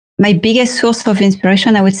my biggest source of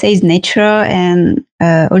inspiration, I would say, is nature and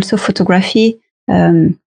also photography,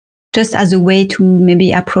 just as a way to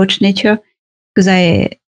maybe approach nature. Because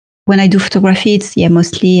when I do photography, it's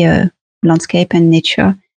mostly landscape and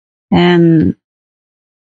nature, and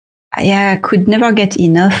I could never get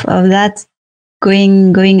enough of that.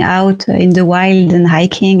 Going out in the wild and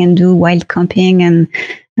hiking and do wild camping and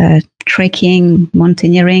trekking,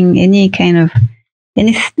 mountaineering,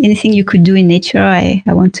 anything you could do in nature, I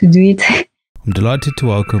want to do it. I'm delighted to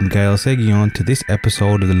welcome Gaëlle Seguillon to this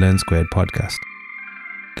episode of the Learn Squared podcast.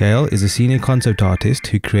 Gaëlle is a senior concept artist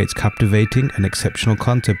who creates captivating and exceptional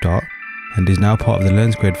concept art and is now part of the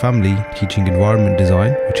Learn Squared family, teaching environment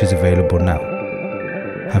design, which is available now.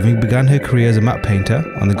 Having begun her career as a map painter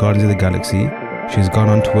on the Guardians of the Galaxy, she has gone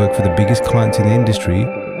on to work for the biggest clients in the industry,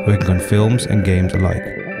 working on films and games alike.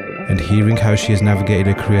 And hearing how she has navigated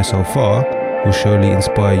her career so far will surely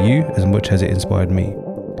inspire you as much as it inspired me.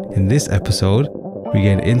 In this episode, we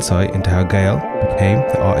gain insight into how Gaëlle became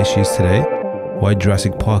the artist she is today, why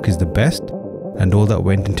Jurassic Park is the best, and all that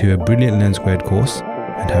went into a brilliant Learn Squared course,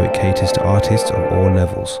 and how it caters to artists of all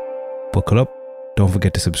levels. Buckle up, don't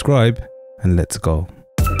forget to subscribe, and let's go.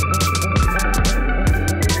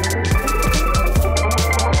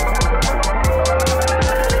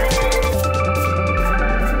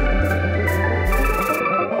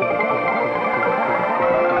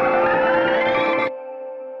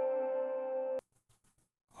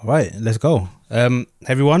 All right, let's go.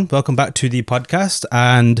 Everyone, welcome back to the podcast,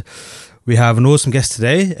 and we have an awesome guest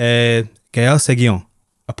today, Gaëlle Seguillon.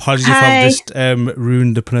 Apologies if I've just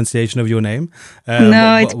ruined the pronunciation of your name.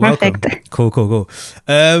 No, it's perfect. Welcome.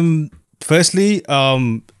 Cool. Firstly,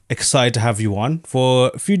 excited to have you on for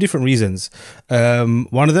a few different reasons.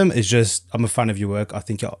 One of them is just I'm a fan of your work. I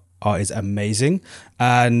think your art is amazing,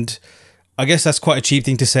 and I guess that's quite a cheap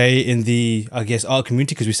thing to say in the, art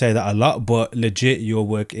community, because we say that a lot, but legit, your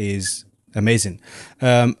work is amazing.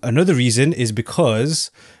 Another reason is because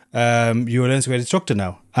you're a Learn Squared instructor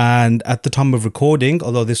now. And at the time of recording,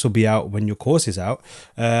 although this will be out when your course is out,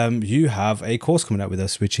 you have a course coming out with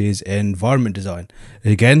us, which is environment design.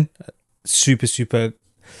 Again, super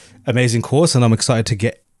amazing course, and I'm excited to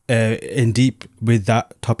get in deep with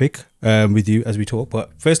that topic with you as we talk. But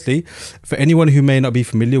firstly, for anyone who may not be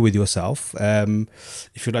familiar with yourself,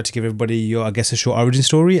 if you'd like to give everybody your, a short origin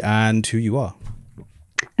story and who you are.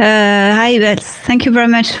 Hi, Beth. Thank you very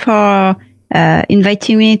much for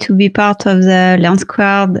inviting me to be part of the Learn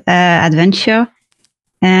Squared adventure.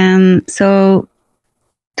 So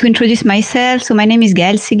to introduce myself, so my name is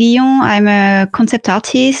Gaëlle Seguillon. I'm a concept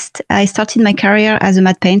artist. I started my career as a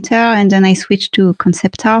matte painter, and then I switched to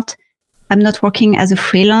concept art. I'm not working as a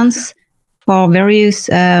freelance for various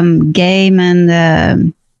game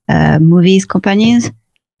and movies companies.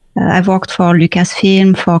 I've worked for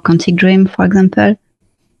Lucasfilm, for Quantic Dream, for example.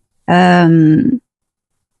 And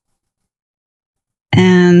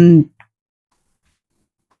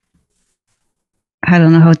I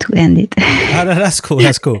don't know how to end it. That's cool.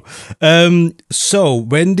 So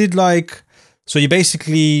when did so you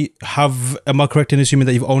basically have, am I correct in assuming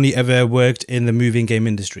that you've only ever worked in the movie and game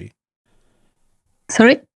industry?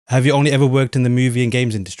 Sorry? Have you only ever worked in the movie and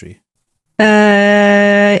games industry?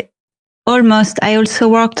 Almost. I also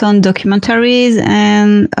worked on documentaries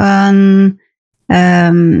and on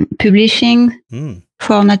publishing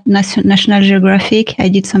for National Geographic. I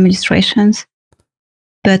did some illustrations,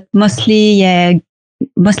 but mostly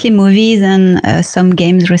movies and some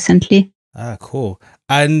games recently. Ah, cool.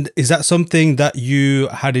 And is that something that you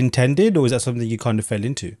had intended, or is that something you kind of fell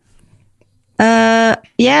into?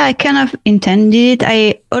 I kind of intended.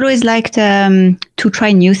 I always liked to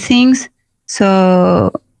try new things,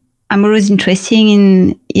 so I'm always interested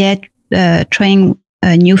in trying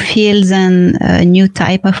new fields and a new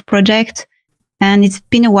type of project. And it's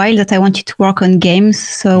been a while that I wanted to work on games,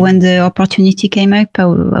 so when the opportunity came up,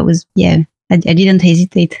 I didn't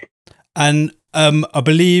hesitate. And I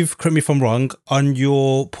believe, correct me if I'm wrong, on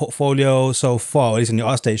your portfolio so far, at least on your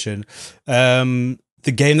ArtStation,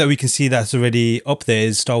 the game that we can see that's already up there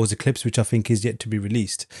is Star Wars Eclipse, which I think is yet to be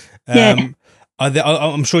released.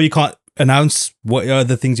 I'm sure you can't announce what are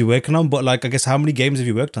the things you're working on, but how many games have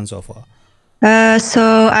you worked on so far?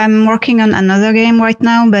 So I'm working on another game right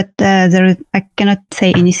now, but I cannot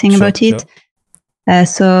say anything about it.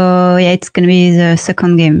 So it's going to be the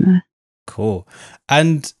second game. Cool.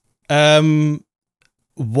 And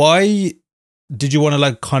why did you want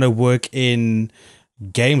to kind of work in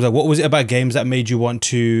games? What was it about games that made you want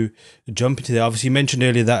to jump into there? Obviously, you mentioned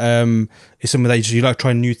earlier that it's something that you like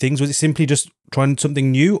trying new things. Was it simply just trying something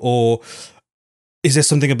new, or is there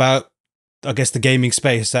something about I guess, the gaming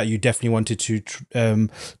space that you definitely wanted to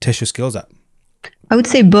test your skills at? I would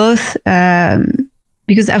say both,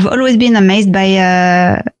 because I've always been amazed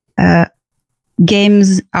by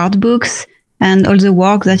games art books and all the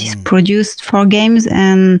work that is produced for games,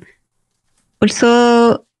 and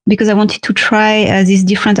also because I wanted to try this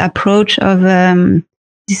different approach of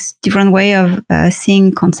this different way of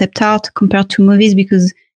seeing concept art compared to movies,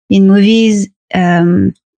 because in movies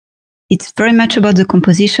it's very much about the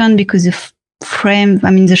composition, because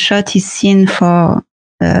the shot is seen for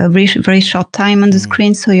a very, very short time on the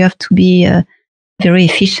screen, so you have to be very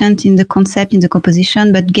efficient in the concept, in the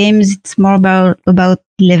composition. But games, it's more about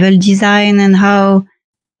level design and how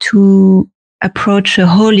to approach a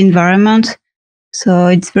whole environment. So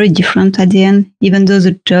it's very different at the end, even though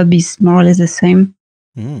the job is more or less the same.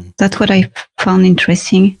 That's what I found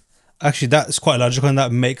interesting. Actually, that's quite logical, and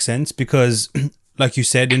that makes sense, because like you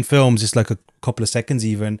said, in films, it's like a couple of seconds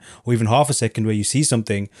even, or even half a second where you see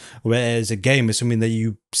something, whereas a game is something that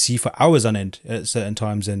you see for hours on end at certain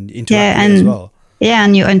times and interact with it as well. Yeah,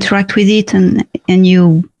 and you interact with it, and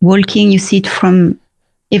you walking, you see it from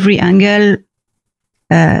every angle,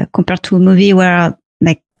 compared to a movie where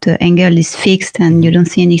like the angle is fixed and you don't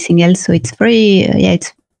see anything else. So it's very,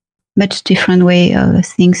 it's much different way of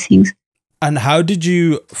seeing things. And how did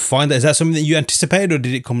you find that? Is that something that you anticipated, or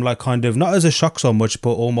did it come like kind of not as a shock so much,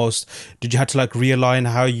 but almost did you have to like realign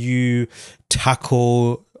how you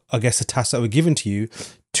tackle, I guess, the tasks that were given to you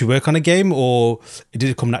to work on a game, or did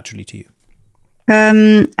it come naturally to you?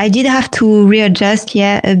 I did have to readjust,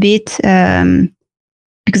 a bit,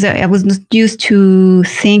 because I was not used to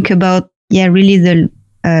think about, really the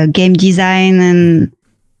game design, and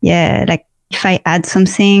like if I add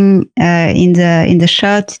something in the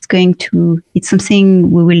shot, it's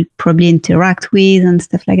something we will probably interact with and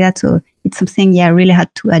stuff like that. So it's something, I really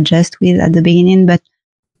had to adjust with at the beginning. But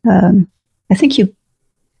I think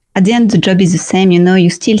at the end, the job is the same. You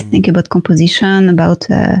still think about composition, about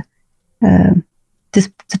the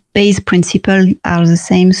base principle are the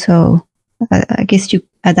same. So I guess you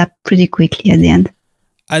adapt pretty quickly at the end.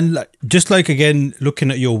 And just like, again, looking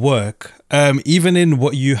at your work, even in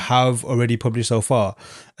what you have already published so far,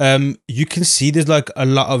 you can see there's like a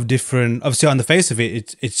lot of different, obviously on the face of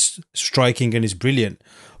it, it's striking and it's brilliant.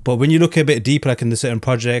 But when you look a bit deeper, like in the certain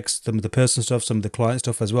projects, some of the personal stuff, some of the client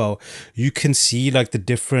stuff as well, you can see like the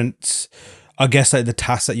different, I guess, like the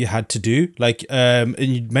tasks that you had to do. Like, and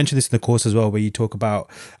you mentioned this in the course as well, where you talk about,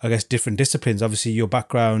 I guess, different disciplines. Obviously, your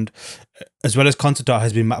background, as well as concept art,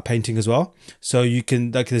 has been matte painting as well. So you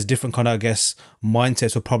can, like, there's different kind of, I guess,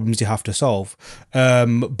 mindsets or problems you have to solve.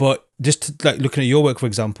 But just like looking at your work, for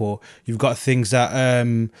example, you've got things that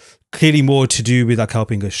clearly more to do with like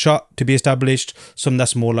helping a shot to be established, some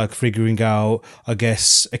that's more like figuring out, I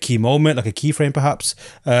guess, a key moment, like a keyframe perhaps,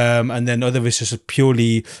 and then other is just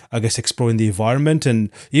purely, I guess, exploring the environment and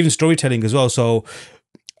even storytelling as well. So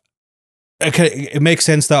okay, it makes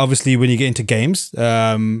sense that obviously when you get into games,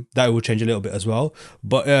 that will change a little bit as well.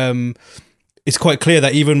 But it's quite clear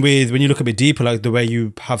that even with, when you look a bit deeper, like the way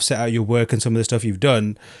you have set out your work and some of the stuff you've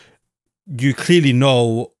done, you clearly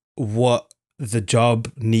know what the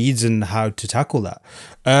job needs and how to tackle that.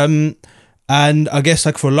 And I guess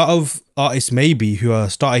like for a lot of artists maybe who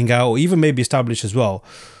are starting out, or even maybe established as well,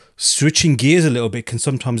 switching gears a little bit can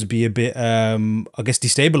sometimes be a bit I guess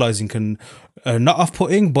destabilizing, can not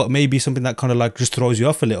off-putting, but maybe something that kind of like just throws you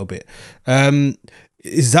off a little bit.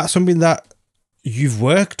 Is that something that you've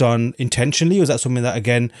worked on intentionally, or is that something that,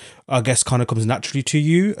 again, I guess kind of comes naturally to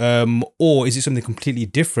you, or is it something completely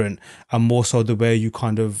different and more so the way you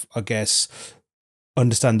kind of, I guess,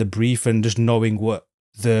 understand the brief and just knowing what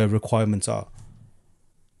the requirements are?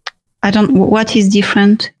 What is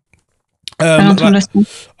different? I don't understand.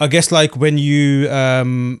 I guess like when you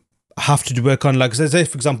have to do work on, like, say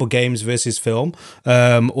for example, games versus film,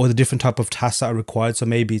 or the different type of tasks that are required. So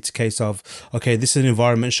maybe it's a case of, okay, this is an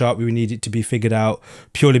environment shot, we need it to be figured out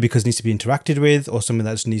purely because it needs to be interacted with, or something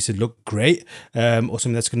that just needs to look great, or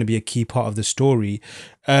something that's going to be a key part of the story.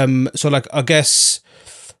 So like, I guess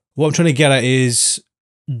what I'm trying to get at is,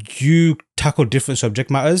 you tackle different subject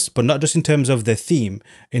matters, but not just in terms of their theme,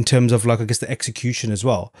 in terms of like, I guess, the execution as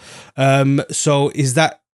well. So is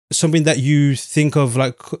that something that you think of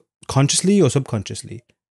like consciously or subconsciously?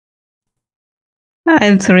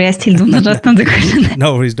 I'm sorry, I still don't understand the question.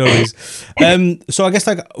 No worries. So I guess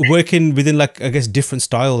like working within like, I guess, different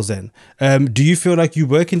styles then, do you feel like you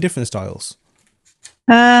work in different styles?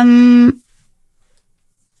 I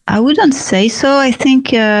wouldn't say so. I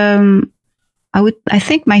think I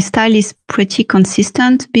think my style is pretty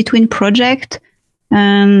consistent between projects,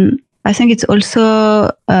 and I think it's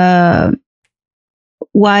also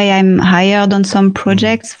why I'm hired on some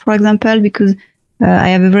projects, for example, because I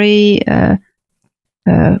have a very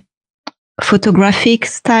photographic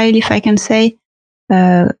style, if I can say,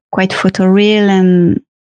 quite photoreal,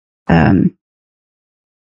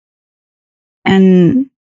 and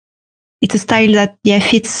it's a style that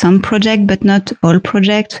fits some project, but not all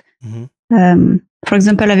projects. For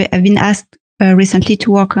example, I've been asked recently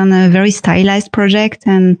to work on a very stylized project,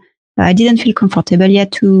 and I didn't feel comfortable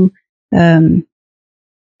yet to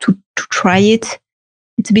try it.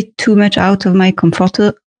 It's a bit too much out of my comfort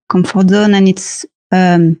zone, and it's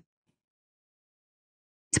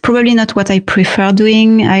probably not what I prefer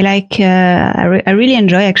doing. I like I really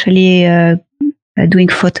enjoy actually doing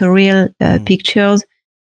photoreal pictures.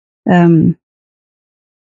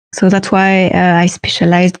 So that's why I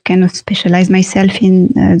specialize myself in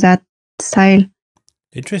that style.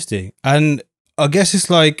 Interesting. And I guess it's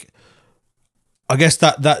like, I guess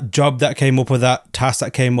that job that came up, or that task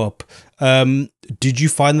that came up, did you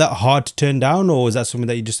find that hard to turn down, or is that something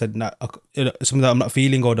that you just said, nah, something that I'm not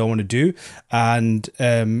feeling or don't want to do, and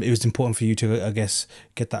it was important for you to, I guess,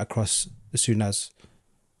 get that across as soon as?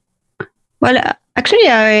 Well,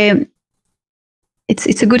 actually,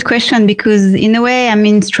 it's a good question, because in a way I'm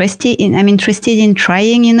interested in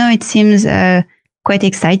trying. It seems quite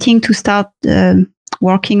exciting to start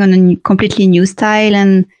working on a completely new style,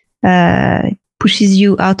 and pushes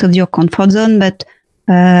you out of your comfort zone. But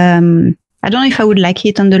I don't know if I would like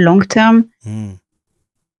it on the long term.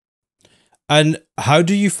 And how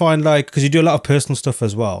do you find, like, because you do a lot of personal stuff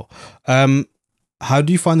as well, how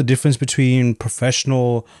do you find the difference between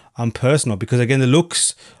professional and personal? Because again, the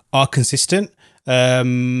looks are consistent.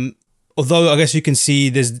 Although I guess you can see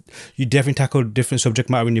you definitely tackle different subject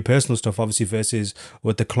matter in your personal stuff, obviously, versus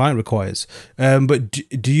what the client requires. But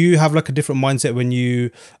do you have like a different mindset when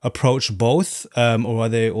you approach both, or are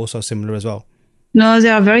they also similar as well? No, they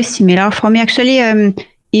are very similar for me, actually.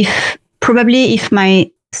 If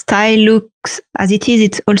my style looks as it is,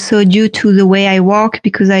 it's also due to the way I work,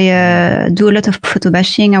 because I do a lot of photo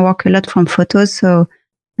bashing. I work a lot from photos, so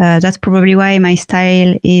that's probably why my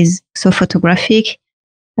style is so photographic.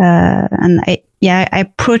 And I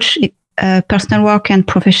approach personal work and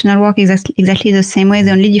professional work exactly the same way.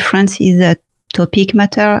 The only difference is the topic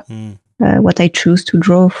matter, what I choose to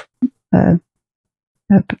draw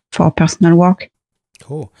for personal work.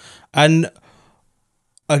 Cool. And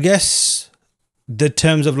I guess the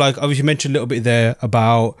terms of, like, obviously you mentioned a little bit there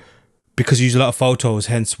about, because you use a lot of photos,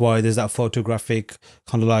 hence why there's that photographic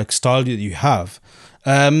kind of like style that you have.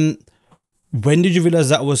 When did you realize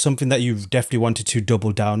that was something that you definitely wanted to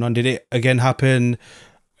double down on? Did it again happen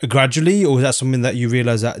gradually, or was that something that you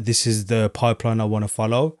realized that this is the pipeline I want to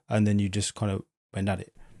follow, and then you just kind of went at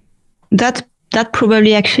it? That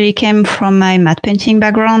probably actually came from my matte painting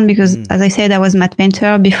background, because as I said, I was matte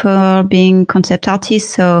painter before being concept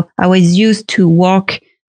artist. So I was used to work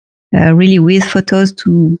really with photos.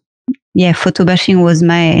 Photo bashing was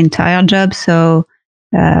my entire job. So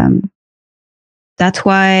that's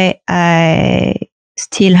why I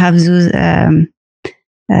still have those.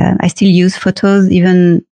 I still use photos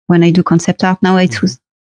even when I do concept art. Now I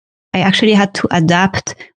actually had to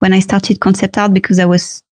adapt when I started concept art, because I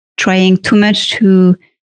was trying too much to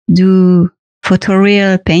do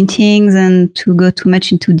photoreal paintings and to go too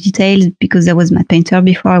much into details, because I was matte painter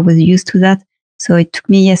before. I was used to that. So it took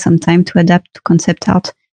me some time to adapt to concept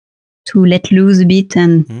art, to let loose a bit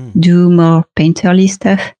and do more painterly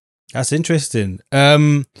stuff. That's interesting.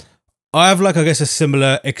 I have, like, I guess, a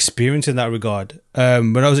similar experience in that regard.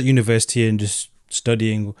 When I was at university and just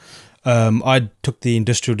studying, I took the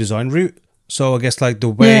industrial design route. So I guess, like, the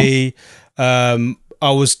way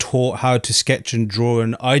I was taught how to sketch and draw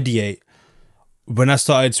and ideate, when I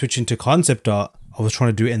started switching to concept art, I was trying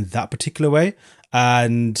to do it in that particular way.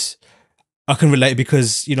 And I can relate,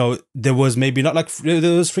 because, there was maybe not, like,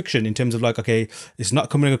 there was friction in terms of, like, okay, it's not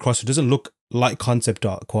coming across, it doesn't look like concept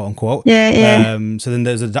art, quote unquote. So then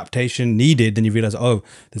there's adaptation needed. Then you realize, oh,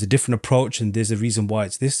 there's a different approach, and there's a reason why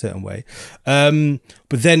it's this certain way. But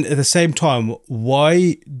then at the same time,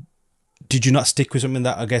 why did you not stick with something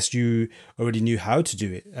that I guess you already knew how to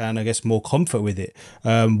do it, and I guess more comfort with it?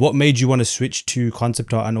 What made you want to switch to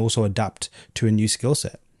concept art and also adapt to a new skill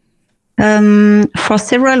set? For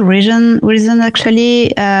several reasons, actually.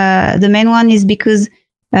 The main one is because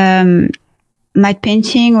matte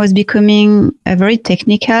painting was becoming very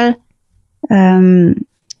technical. A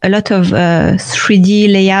lot of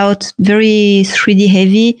 3D layout, very 3D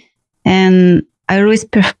heavy, and I always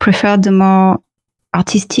preferred the more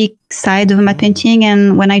artistic side of matte painting.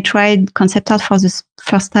 And when I tried concept art for the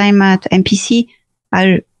first time at MPC,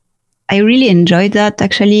 I I really enjoyed that,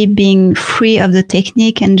 actually, being free of the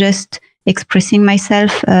technique and just expressing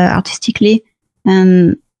myself artistically.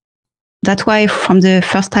 And that's why from the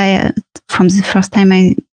first time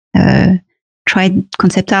I tried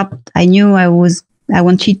concept art, I knew it's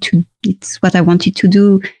what I wanted to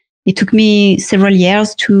do. It took me several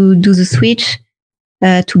years to do the switch,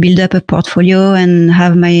 to build up a portfolio and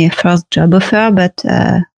have my first job offer. But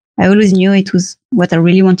I always knew it was what I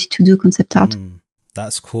really wanted to do, concept art.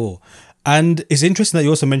 That's cool. And it's interesting that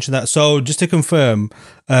you also mentioned that. So just to confirm,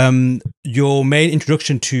 your main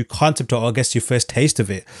introduction to concept art, or I guess your first taste of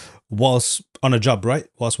it, was on a job, right?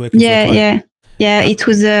 Whilst working for a client. Yeah. It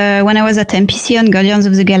was when I was at MPC on Guardians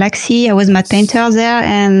of the Galaxy. I was matte painter there,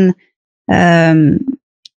 and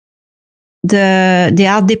the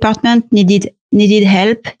art department needed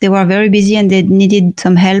help. They were very busy, and they needed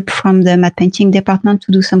some help from the matte painting department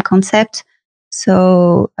to do some concept.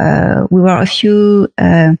 So we were a few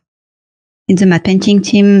in the matte painting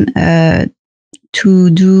team to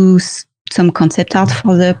do some concept art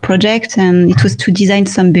for the project, and it was to design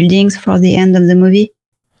some buildings for the end of the movie,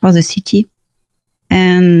 for the city.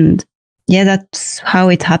 And yeah, that's how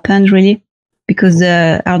it happened, really, because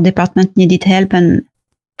our department needed help. And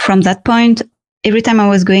from that point, every time I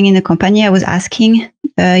was going in a company, I was asking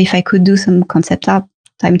if I could do some concept art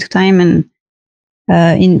time to time. And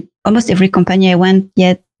in almost every company I went,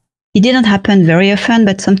 yet it didn't happen very often,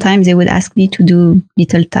 but sometimes they would ask me to do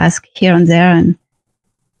little tasks here and there. And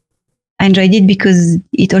I enjoyed it because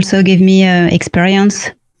it also gave me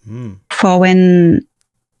experience for when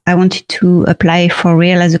I wanted to apply for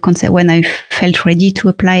real as a concept. When I felt ready to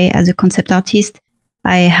apply as a concept artist,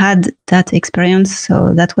 I had that experience.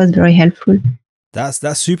 So that was very helpful.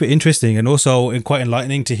 That's super interesting, and also quite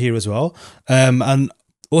enlightening to hear as well. And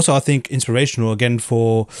also I think inspirational again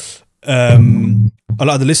for a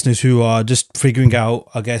lot of the listeners who are just figuring out,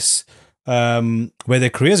 I guess, where their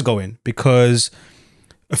career's going, because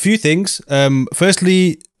a few things.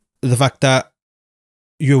 Firstly, the fact that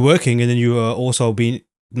you're working and then you are also being,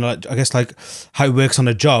 I guess, like how it works on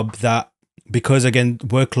a job, that because again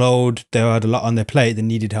workload, they had a lot on their plate, they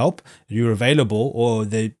needed help, you were available, or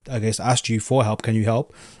they, I guess, asked you for help, can you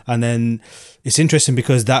help? And then it's interesting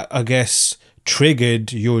because that, I guess,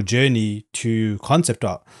 triggered your journey to concept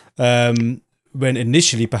art, when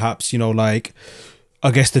initially perhaps, like,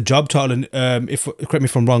 I guess the job title, if correct me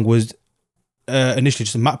if I'm wrong, was initially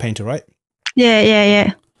just a matte painter, right?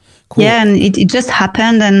 Yeah. Cool. Yeah, and it just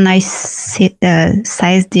happened, and I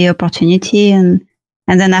seized the opportunity, and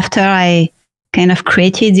then after I kind of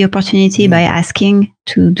created the opportunity by asking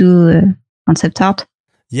to do concept art.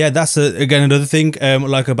 Yeah, that's again another thing,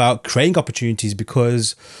 like about creating opportunities,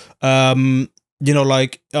 because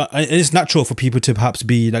like it's natural for people to perhaps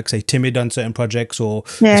be, like, say, timid on certain projects, or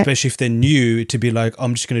especially if they're new, to be like,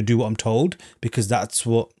 I'm just going to do what I'm told because that's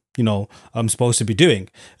what I'm supposed to be doing.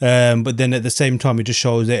 But then at the same time, it just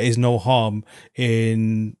shows there is no harm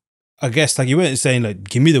in, I guess, like you weren't saying like,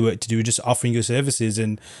 give me the work to do, just offering your services.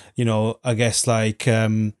 And I guess, like,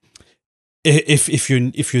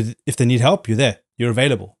 if they need help, you're there, you're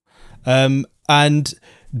available. And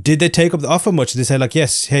did they take up the offer much? Did they say like,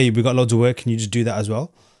 yes, hey, we got loads of work, can you just do that as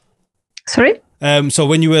well? Sorry? So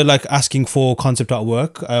when you were like asking for concept art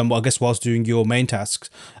work, I guess whilst doing your main tasks,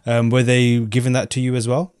 were they giving that to you as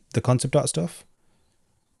well, the concept art stuff,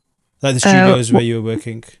 like the studios where you were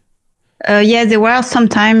working? Yeah, there were some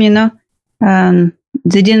time,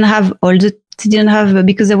 they didn't have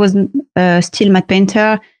because I was still matte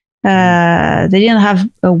painter. They didn't have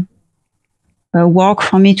a work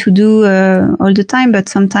for me to do all the time, but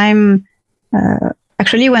sometime,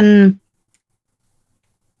 actually, when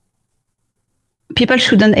people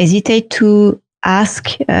shouldn't hesitate to ask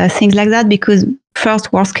things like that, because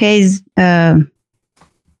first, worst case,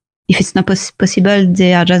 if it's not possible,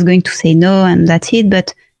 they are just going to say no, and that's it.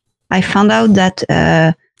 But I found out that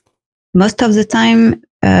most of the time,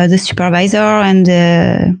 the supervisor and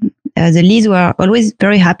the leads were always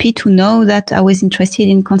very happy to know that I was interested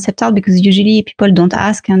in concept art, because usually people don't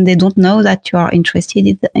ask and they don't know that you are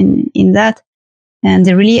interested in that. And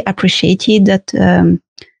they really appreciated that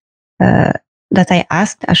that I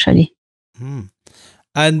asked, actually.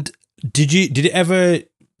 And did it ever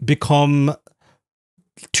become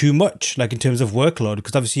too much, like in terms of workload?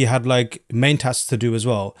 Because obviously you had like main tasks to do as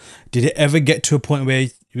well. Did it ever get to a point where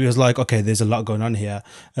it was like, okay, there's a lot going on here,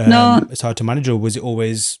 no, it's hard to manage, or was it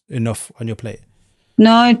always enough on your plate?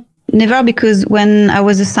 No, never, because when I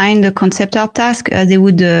was assigned the concept art task, they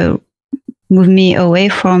would move me away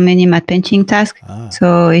from any matte painting task.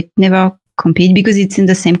 So it never competed, because it's in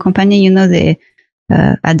the same company, they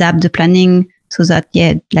adapt the planning so that,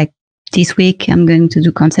 like this week I'm going to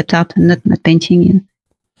do concept art and not painting. You know.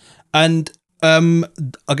 And I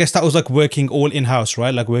guess that was like working all in-house,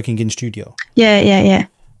 right? Like working in studio. Yeah.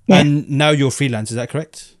 And now you're freelance, is that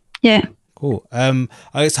correct? Yeah. Cool. I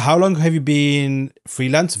guess how long have you been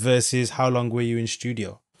freelance versus how long were you in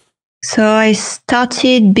studio? So I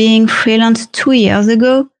started being freelance 2 years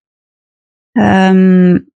ago.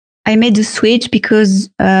 I made the switch because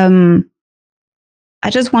I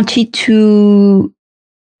just wanted to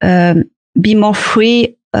be more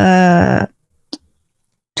free, to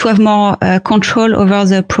have more control over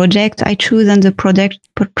the project I choose and the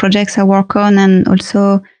projects I work on, and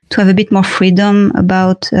also to have a bit more freedom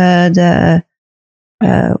about the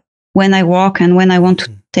when I work and when I want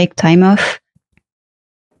to take time off.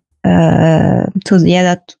 So yeah,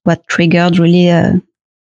 that's what triggered really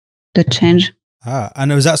the change.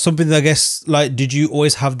 And was that something that I guess, like, did you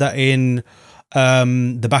always have that in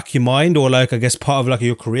the back of your mind, or like, I guess part of like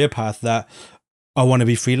your career path that I want to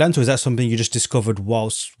be freelance, or is that something you just discovered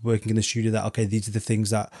whilst working in the studio that, okay, these are the things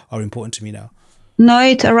that are important to me now? No,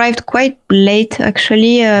 it arrived quite late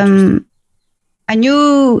actually. I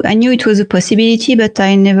knew it was a possibility, but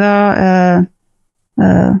I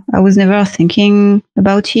was never thinking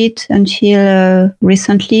about it until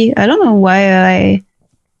recently. I don't know why I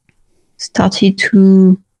started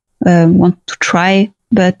to want to try,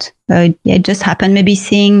 but it just happened. Maybe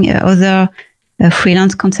seeing other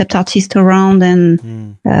freelance concept artists around,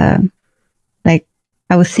 and like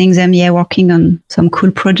I was seeing them, working on some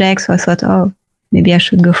cool projects. So I thought, oh, maybe I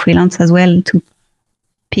should go freelance as well to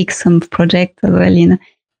pick some project as well, you know.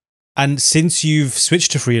 And since you've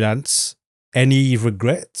switched to freelance, any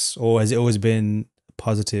regrets, or has it always been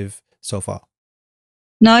positive so far?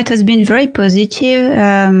 No, it has been very positive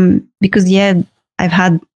because I've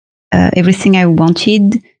had everything I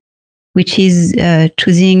wanted, which is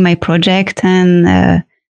choosing my project and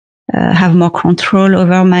have more control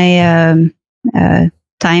over my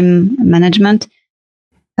time management.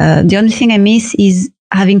 The only thing I miss is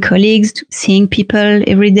having colleagues, seeing people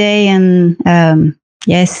every day, and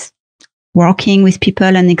working with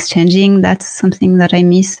people and exchanging. That's something that I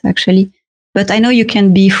miss actually. But I know you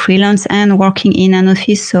can be freelance and working in an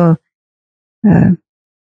office, so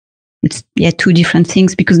it's two different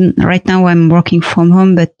things. Because right now I'm working from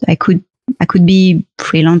home, but I could be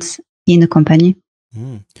freelance in a company.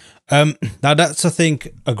 Now that's, I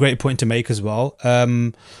think, a great point to make as well.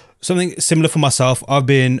 Something similar for myself. I've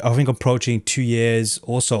been, I think, approaching 2 years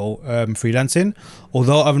or so freelancing.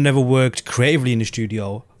 Although I've never worked creatively in the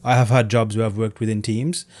studio, I have had jobs where I've worked within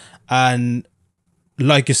teams, and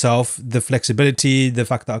like yourself, the flexibility, the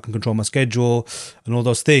fact that I can control my schedule and all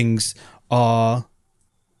those things are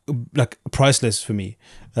like priceless for me.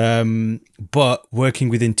 But working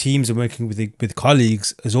within teams and working with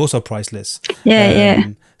colleagues is also priceless.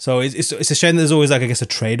 So it's a shame that there's always, like, I guess, a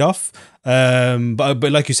trade-off.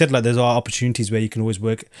 But like you said, like, there's opportunities where you can always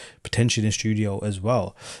work potentially in a studio as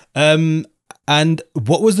well. And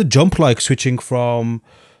what was the jump like switching from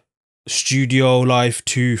studio life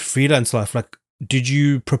to freelance life? Like, did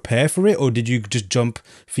you prepare for it, or did you just jump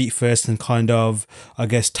feet first and kind of, I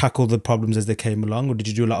guess, tackle the problems as they came along, or did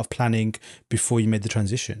you do a lot of planning before you made the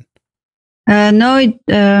transition? No, you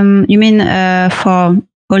mean for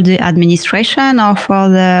all the administration or for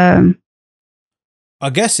the? I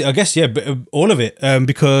guess, yeah, but all of it,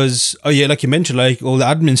 because like you mentioned, like all the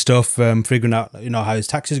admin stuff, figuring out, you know, how his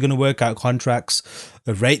taxes going to work out, contracts,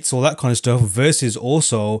 rates, all that kind of stuff, versus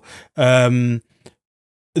also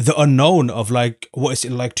the unknown of, like, what is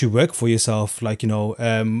it like to work for yourself, like, you know,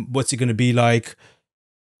 what's it going to be like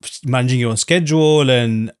managing your own schedule,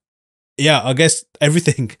 and I guess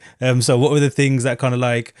everything. So what were the things that kind of,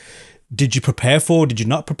 like, did you prepare for, did you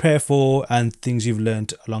not prepare for, and things you've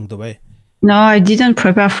learned along the way? No, I didn't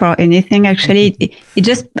prepare for anything actually. It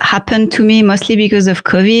just happened to me mostly because of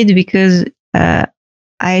COVID, because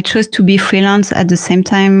I chose to be freelance at the same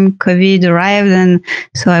time COVID arrived, and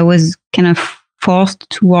so I was kind of forced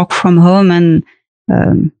to work from home, and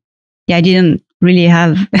I didn't really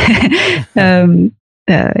have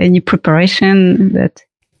any preparation. But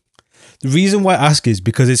the reason why I ask is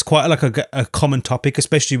because it's quite like a common topic,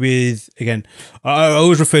 especially with, again, I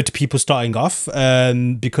always refer to people starting off,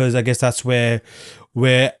 because I guess that's where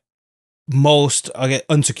most, I get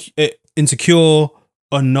insecure,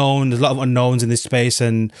 unknown. There's a lot of unknowns in this space,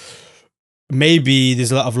 and maybe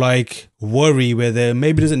there's a lot of, like, worry where there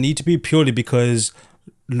maybe doesn't need to be, purely because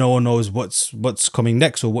no one knows what's coming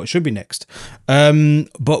next or what should be next. But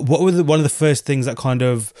what were one of the first things that kind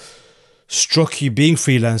of struck you being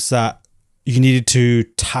freelance that you needed to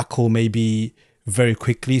tackle maybe very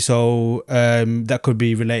quickly? So that could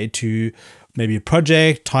be related to maybe a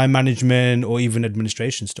project, time management, or even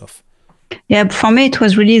administration stuff? Yeah, for me, it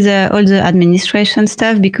was really all the administration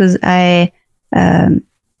stuff, because I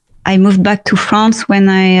moved back to France when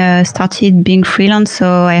I started being freelance.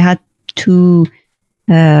 So I had to,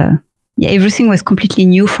 everything was completely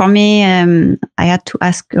new for me. I had to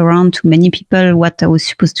ask around to many people what I was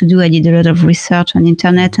supposed to do. I did a lot of research on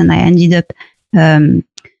internet, and I ended up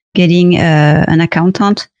getting an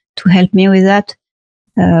accountant to help me with that.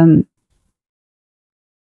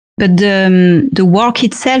 But the work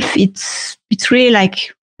itself, it's really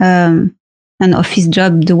like an office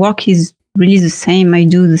job. The work is really the same. I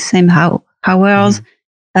do the same hours. Mm-hmm.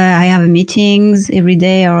 I have meetings every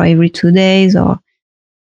day or every 2 days, or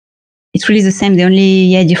it's really the same. The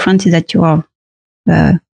only difference is that you're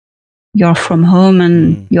from home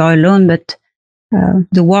and you're alone, but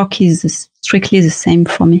the work is strictly the same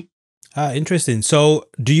for me. Interesting. So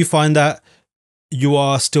do you find that you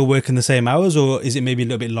are still working the same hours, or is it maybe a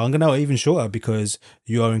little bit longer now or even shorter because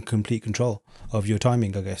you are in complete control of your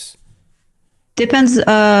timing, I guess? Depends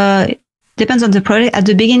on the project. At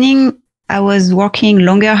the beginning, I was working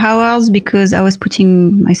longer hours because I was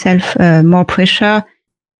putting myself more pressure,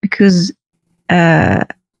 because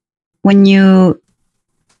when you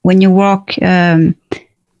work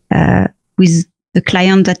with the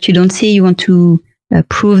client that you don't see, you want to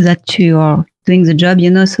prove that you are doing the job,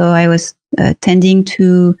 so I was tending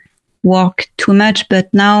to work too much.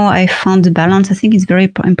 But now I found the balance. I think it's very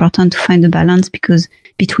important to find the balance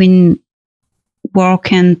between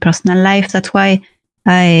work and personal life. That's why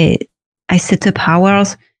I set up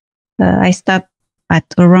hours. I start at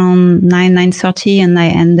around 9:30 and I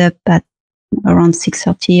end up at around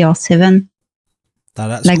 6:30 or 7.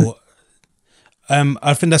 That's cool.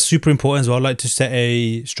 I think that's super important as well, like to set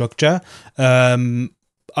a structure.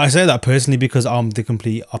 I say that personally because I'm the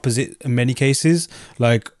complete opposite in many cases.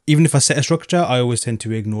 Like, even if I set a structure, I always tend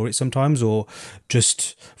to ignore it sometimes, or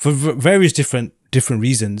just for various different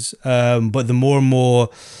reasons. But the more and more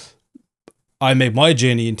I make my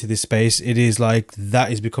journey into this space, it is like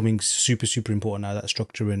that is becoming super, super important now, that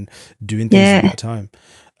structure and doing things at that time.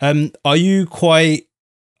 Are you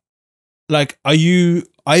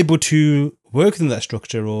able to work within that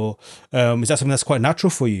structure, or is that something that's quite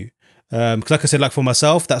natural for you? Because like I said, like for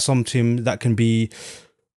myself, that's something that can be,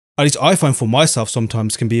 at least I find for myself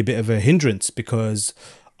sometimes, can be a bit of a hindrance, because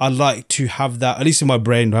I like to have that, at least in my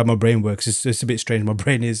brain, how my brain works. It's a bit strange. My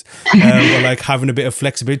brain is, but like having a bit of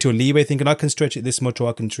flexibility or leeway, thinking I can stretch it this much or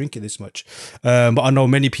I can shrink it this much. But I know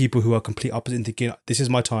many people who are complete opposite and thinking, this is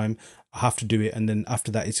my time, I have to do it. And then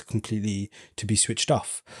after that, it's completely to be switched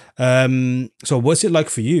off. So what's it like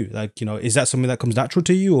for you? Like, is that something that comes natural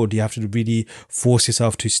to you, or do you have to really force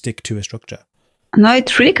yourself to stick to a structure? No,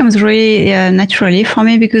 it really comes really naturally for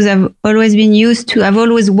me, because I've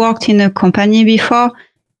always worked in a company before,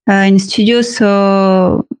 in studios,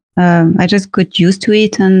 so I just got used to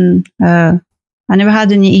it, and I never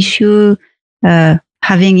had any issue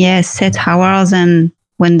having set hours, and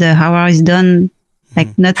when the hour is done,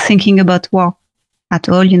 like not thinking about work at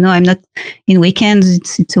all. I'm not in weekends.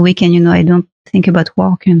 It's a weekend. I don't think about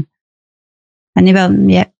work, and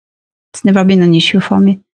it's never been an issue for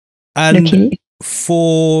me. And luckily.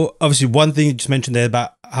 For obviously one thing you just mentioned there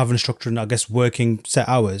about having a structure and I guess working set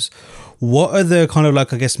hours, what are the kind of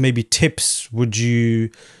like, I guess maybe tips would you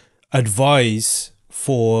advise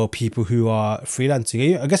for people who are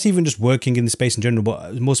freelancing? I guess even just working in the space in general,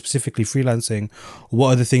 but more specifically freelancing, what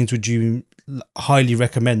other things would you highly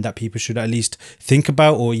recommend that people should at least think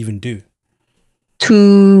about or even do?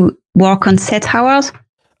 To work on set hours?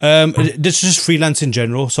 Just freelance in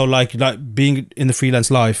general. So like being in the freelance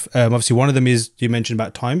life, obviously one of them is, you mentioned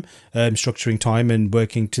about time, structuring time and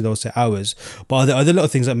working to those set hours. But are there other little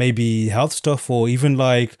things that maybe health stuff, or even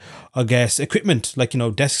like, I guess, equipment, like,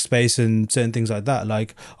 desk space and certain things like that?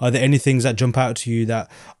 Like, are there any things that jump out to you that,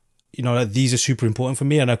 like, these are super important for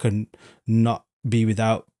me and I can not be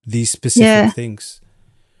without these specific things?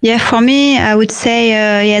 Yeah, for me, I would say,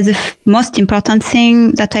 the most important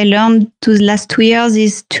thing that I learned the last 2 years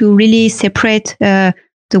is to really separate the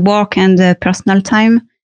work and the personal time,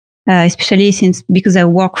 especially because I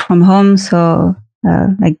work from home. So,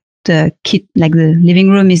 like the living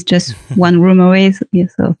room is just one room away.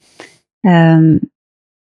 So, and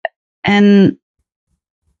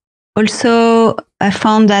also I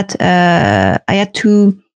found that I had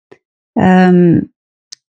to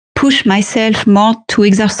push myself more to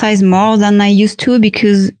exercise more than I used to,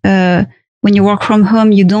 because when you work from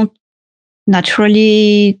home, you don't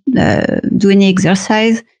naturally do any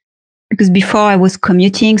exercise. Because before I was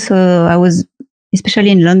commuting, so I was,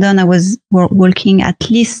 especially in London, I was walking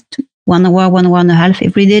at least 1 hour, 1 hour and a half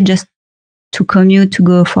every day, just to commute, to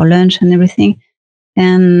go for lunch and everything.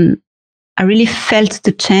 And I really felt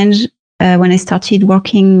the change when I started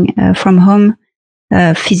working from home,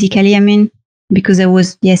 physically, I mean, because I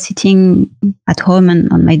was sitting at home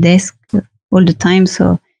and on my desk all the time.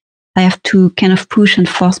 So I have to kind of push and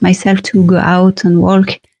force myself to go out and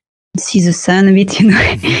walk, see the sun a bit, you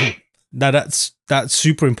know. Now that's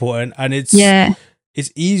super important, and it's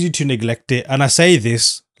easy to neglect it. And I say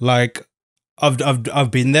this like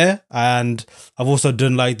I've been there, and I've also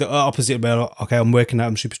done like the opposite. Where okay, I'm working out,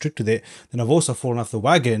 I'm super strict with it. Then I've also fallen off the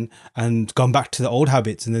wagon and gone back to the old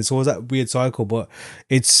habits, and then it's always that weird cycle. But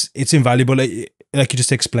it's invaluable, like you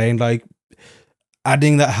just explained, like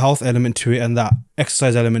adding that health element to it and that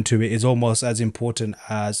exercise element to it is almost as important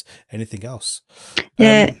as anything else.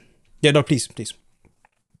 Yeah. No, please.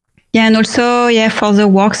 Yeah, and also for the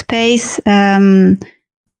workspace,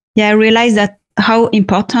 I realized that how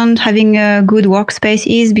important having a good workspace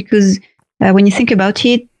is, because when you think about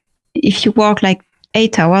it, if you work like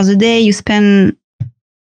 8 hours a day, you spend,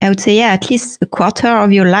 I would say, at least a quarter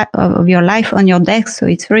of your life on your desk. So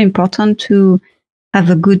it's very important to have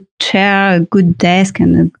a good chair, a good desk,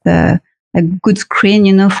 and a good screen,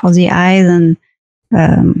 you know, for the eyes. And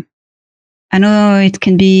I know it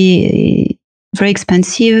can be very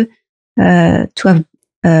expensive to have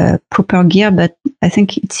proper gear, but I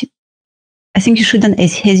think you shouldn't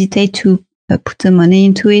hesitate to put the money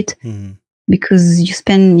into it, because you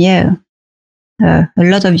spend a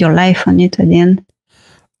lot of your life on it at the end.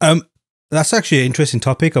 That's actually an interesting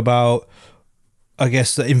topic about, I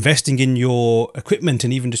guess, investing in your equipment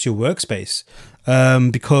and even just your workspace,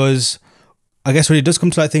 because I guess when it does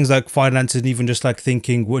come to like things like finances and even just like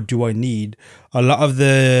thinking, what do I need? A lot of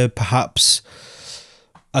the, perhaps,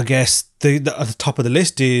 I guess at the top of the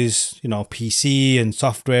list is, you know, PC and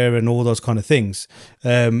software and all those kind of things.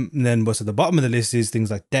 And then what's at the bottom of the list is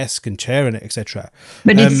things like desk and chair and etc.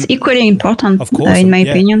 But it's equally important, of course, in my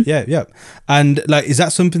opinion. Yeah. And like, is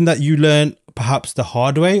that something that you learned perhaps the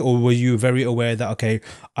hard way, or were you very aware that, okay,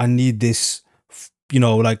 I need this, you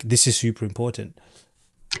know, like this is super important?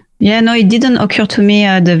 Yeah, no, it didn't occur to me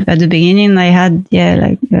at the beginning. I had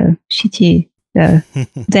like a shitty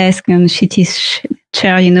desk and shitty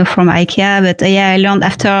chair, you know, from IKEA. But I learned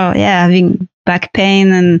after having back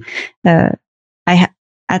pain, and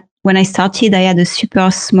when I started, I had a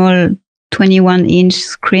super small 21-inch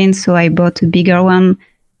screen, so I bought a bigger one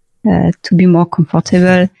to be more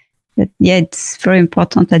comfortable. But it's very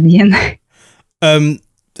important at the end.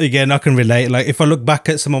 Again, I can relate. Like if I look back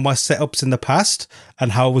at some of my setups in the past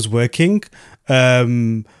and how I was working,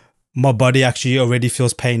 my body actually already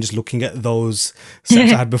feels pain just looking at those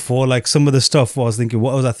setups I had before. Like some of the stuff I was thinking,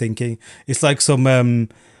 what was I thinking? It's like some, I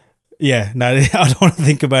don't want to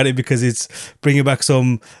think about it because it's bringing back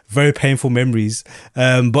some very painful memories.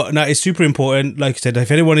 But no, it's super important. Like you said, if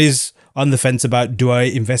anyone is on the fence about, do I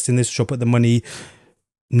invest in this, should I put the money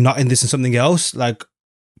not in this and something else? Like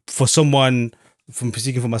for someone, from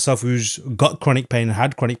speaking for myself, who's got chronic pain and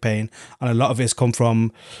had chronic pain, and a lot of it's come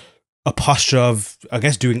from a posture of, I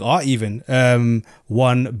guess, doing art even, 1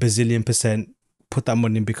 bazillion% put that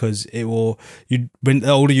money in, because it will, when the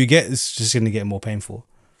older you get, it's just going to get more painful.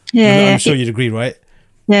 I'm sure you'd agree, right?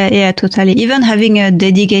 Yeah, totally. Even having a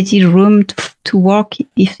dedicated room to work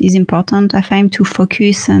is important, I find, to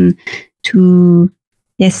focus and to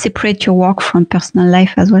separate your work from personal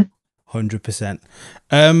life as well. 100%.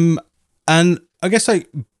 And I guess like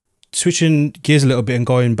switching gears a little bit and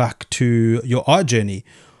going back to your art journey,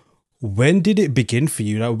 when did it begin for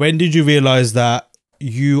you? Like, when did you realize that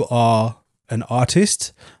you are an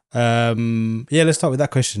artist? Let's start with that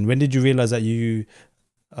question. When did you realize that you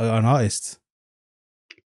are an artist?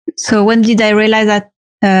 So when did I realize that?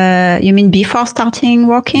 You mean before starting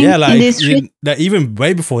working in the industry? Even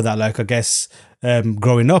way before that, like I guess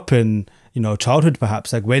growing up and, you know, childhood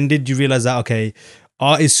perhaps. Like when did you realize that, okay,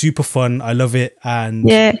 art is super fun, I love it, and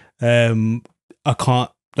I can't,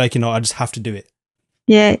 like, you know, I just have to do it?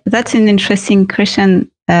 Yeah, that's an interesting question.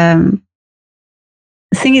 The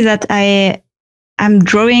thing is that I'm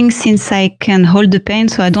drawing since I can hold the pen,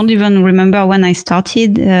 so I don't even remember when I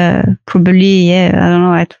started. Probably, I don't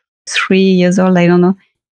know, at 3 years old, I don't know.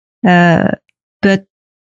 But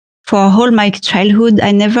for all my childhood,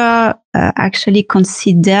 I never actually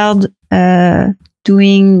considered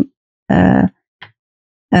doing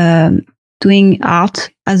art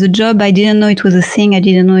as a job. I didn't know it was a thing. I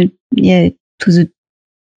didn't know it was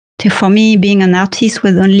for me, being an artist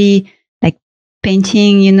was only like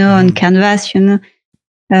painting, you know, on canvas, you know.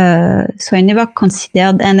 So I never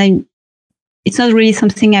considered, and it's not really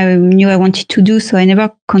something I knew I wanted to do. So I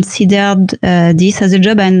never considered this as a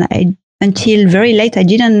job, and until very late, I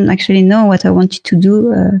didn't actually know what I wanted to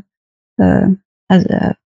do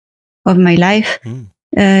of my life.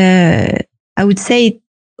 I would say it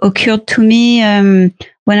occurred to me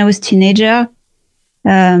when I was a teenager.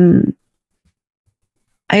 I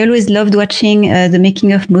always loved watching the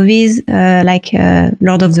making of movies, like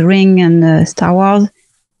Lord of the Ring and Star Wars.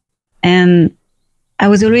 And I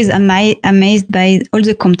was always amazed by all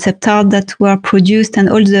the concept art that were produced and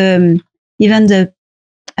all even the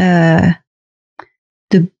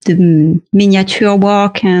miniature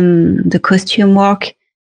work and the costume work,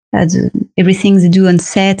 everything they do on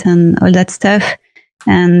set and all that stuff.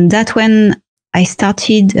 And that's when I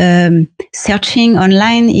started searching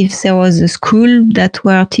online if there was a school that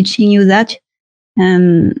were teaching you that.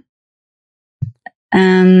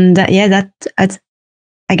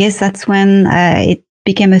 I guess that's when it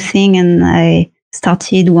became a thing, and I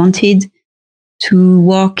wanted to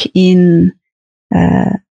work in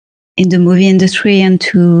the movie industry and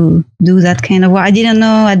to do that kind of work. I didn't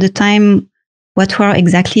know at the time what were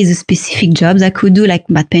exactly the specific jobs I could do, like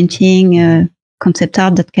matte painting, concept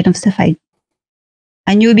art, that kind of stuff.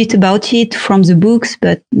 I knew a bit about it from the books,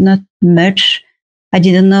 but not much. I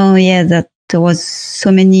didn't know, that there was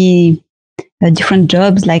so many different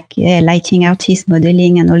jobs, like lighting artist,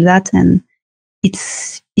 modeling, and all that. And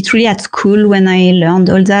it's really at school when I learned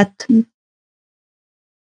all that.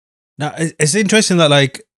 Now, it's interesting that,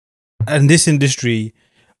 like, in this industry,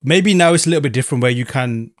 maybe now it's a little bit different where you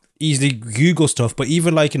can easily Google stuff, but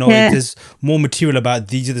even like, there's more material about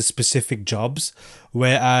these are the specific jobs.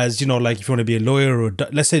 Whereas, like if you want to be a lawyer or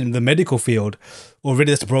let's say in the medical field,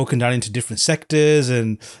 already that's broken down into different sectors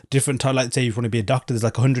and different types. Like say if you want to be a doctor, there's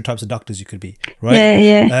like 100 types of doctors you could be, right?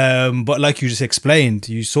 Yeah. But like you just explained,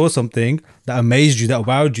 you saw something that amazed you, that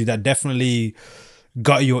wowed you, that definitely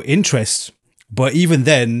got your interest. But even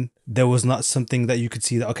then, there was not something that you could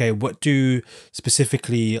see that, okay, what do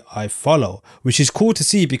specifically I follow? Which is cool to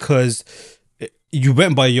see, because you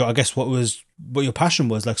went by your, I guess, what your passion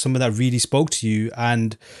was, like something that really spoke to you,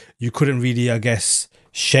 and you couldn't really, I guess,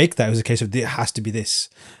 shake that. It was a case of it has to be this.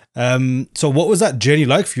 So what was that journey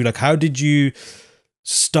like for you? Like, how did you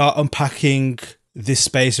start unpacking this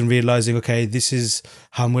space and realizing, okay, this is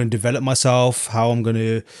how I'm going to develop myself, how I'm going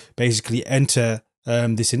to basically enter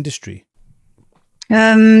this industry?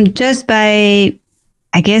 Just by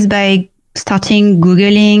starting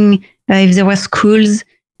Googling if there were schools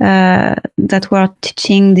that were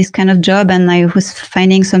teaching this kind of job, and I was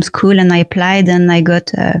finding some school and I applied and I got,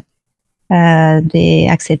 they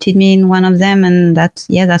accepted me in one of them, and that's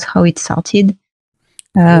how it started.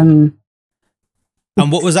 And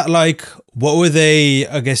what was that like? What were they,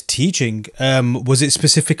 I guess, teaching? Was it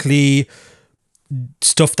specifically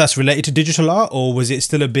stuff that's related to digital art, or was it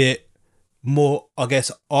still a bit more, I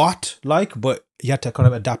guess, art-like, but you had to kind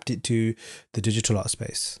of adapt it to the digital art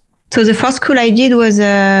space? So the first school I did was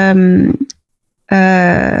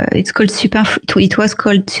it's called it was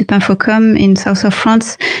called Supinfocom in south of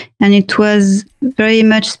France, and it was very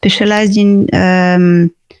much specialized in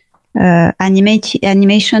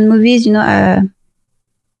animation movies,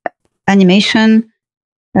 animation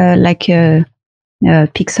like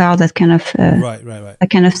Pixar, that kind of right. that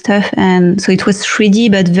kind of stuff. And so it was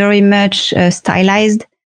 3D, but very much stylized.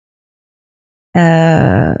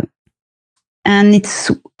 And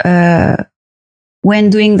it's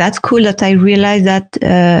when doing that school that I realized that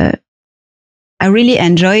I really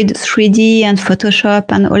enjoyed 3D and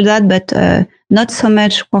Photoshop and all that, but not so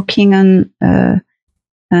much working on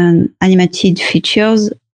animated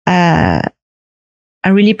features. I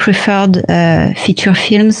really preferred feature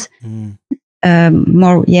films.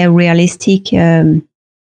 More realistic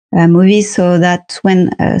movies. So that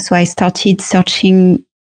when so I started searching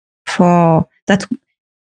for that.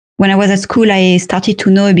 When I was at school, I started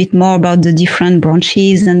to know a bit more about the different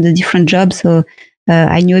branches and the different jobs. So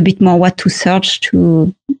I knew a bit more what to search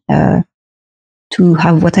to have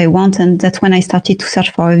what I want. And that's when I started to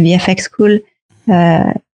search for a VFX school.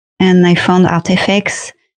 And I found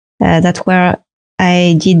ArtFX. That's where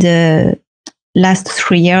I did the last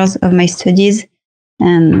 3 years of my studies.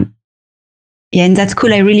 And in that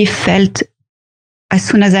school, I really felt as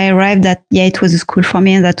soon as I arrived that, it was a school for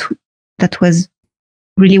me, and that was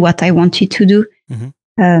really what I wanted to do. Mm-hmm.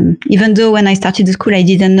 Even though when I started the school, I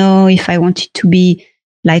didn't know if I wanted to be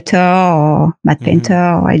lighter or matte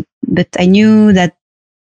painter, but I knew that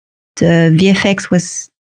the VFX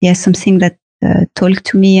was something that talked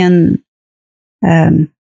to me, and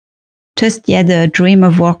just the dream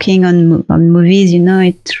of working on movies,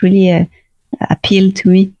 it really appealed to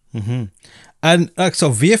me. Mm-hmm. And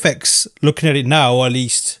so VFX, looking at it now, or at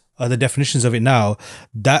least the definitions of it now,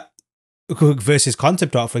 that versus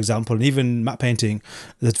concept art, for example, and even matte painting,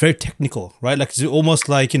 that's very technical, right? Like it's almost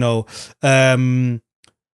like, yeah,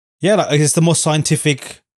 like it's the most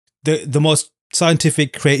scientific, the most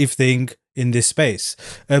scientific, creative thing in this space.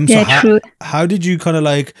 Yeah, so true. how did you kind of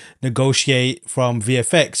like negotiate from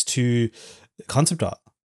VFX to concept art?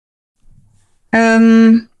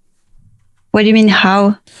 What do you mean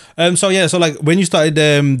how? So yeah, so like when you started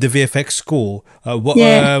the VFX school, what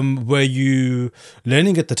Yeah. were you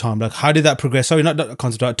learning at the time? Like how did that progress? Sorry, not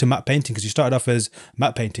concept art, to matte painting, because you started off as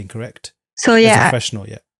matte painting, correct? So As a yeah, professional,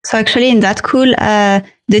 yeah. so actually in that school,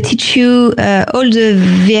 they teach you all the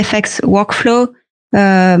VFX workflow,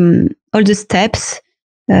 all the steps,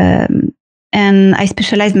 and I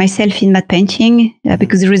specialized myself in matte painting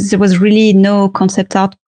because there was really no concept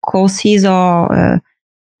art courses or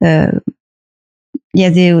yeah,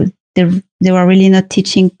 they were really not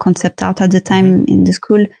teaching concept art at the time in the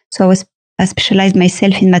school. So I specialized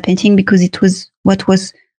myself in matte painting because it was what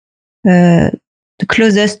was the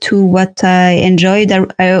closest to what I enjoyed.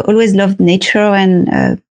 I always loved nature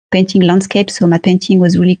and painting landscapes, so matte painting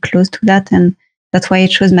was really close to that, and that's why I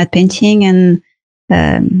chose matte painting, and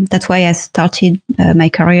that's why I started my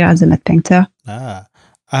career as a matte painter.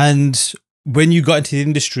 And when you got into the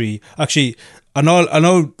industry, actually, I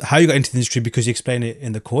know how you got into the industry because you explain it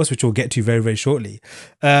in the course, which we'll get to very, very shortly.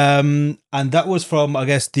 And that was from, I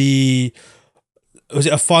guess, was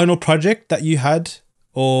it a final project that you had,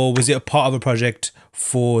 or was it a part of a project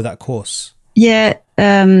for that course? Yeah.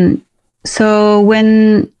 So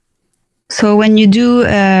when you do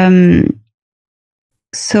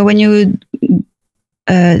when you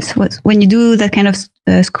do that kind of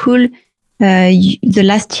school, the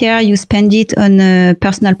last year you spend it on a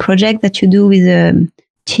personal project that you do with a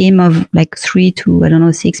team of like 3 to, I don't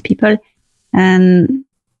know, 6 people. And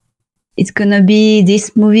it's going to be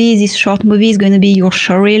this short movie is going to be your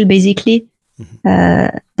showreel, basically,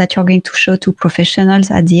 that you're going to show to professionals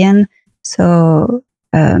at the end. So,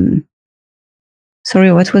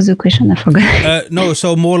 sorry, what was the question? I forgot. No,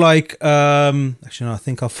 so more like, actually, no, I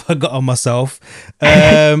think I forgot on myself.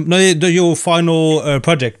 No, your final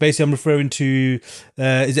project. Basically, I'm referring to,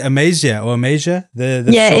 is it Amasia or Amasia? The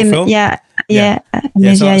short film? Yeah.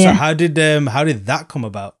 So yeah. how did that come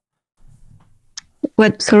about?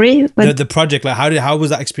 What? Sorry? What? The project, like how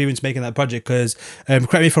was that experience making that project? Because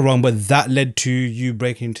correct me if I'm wrong, but that led to you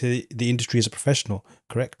breaking into the industry as a professional,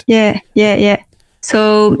 correct? Yeah.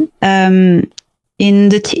 So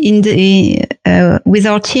with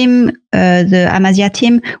our team, the Amasia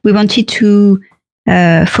team, we wanted to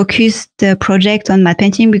focus the project on matte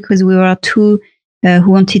painting because we were 2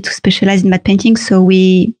 who wanted to specialize in matte painting. So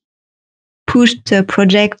we pushed the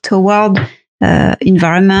project toward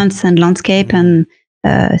environments and landscape and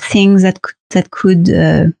things that could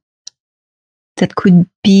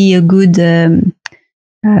be a good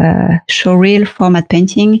showreel for matte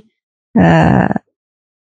painting,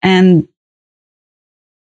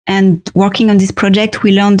 and working on this project,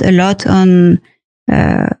 we learned a lot on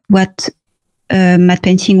what matte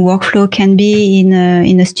painting workflow can be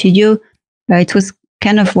in a studio. It was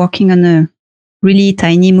kind of working on a really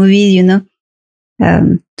tiny movie,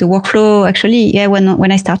 the workflow, actually, yeah,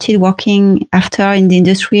 when I started working after in the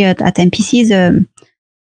industry at MPCs,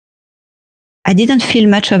 I didn't feel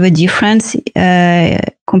much of a difference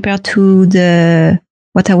compared to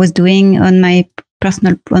what I was doing on my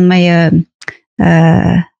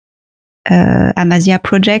Amasia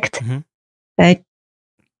project.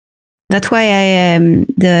 That's why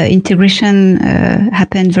the integration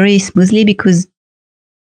happened very smoothly because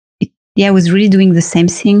I was really doing the same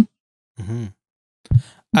thing.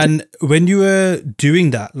 And when you were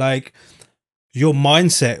doing that, like your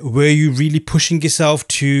mindset, were you really pushing yourself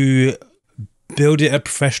to build it at a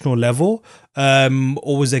professional level?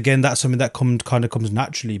 Or was, again, that something that kind of comes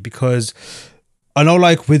naturally? Because I know,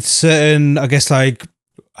 like with certain, I guess, like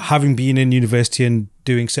having been in university and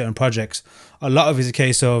doing certain projects, a lot of it is a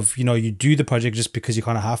case of, you do the project just because you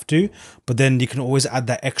kind of have to, but then you can always add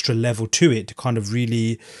that extra level to it to kind of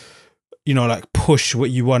really, like push what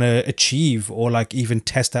you want to achieve or like even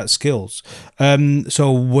test out skills. So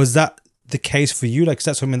was that the case for you? Like, is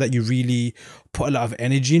that something that you really put a lot of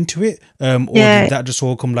energy into it? Or did that just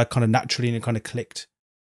all come like kind of naturally and it kind of clicked?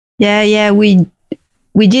 Yeah. We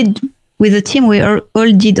did with the team. We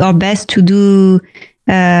all did our best to do,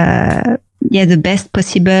 the best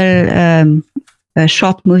possible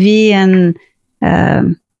short movie, and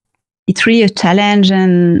it's really a challenge.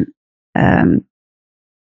 And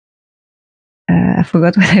I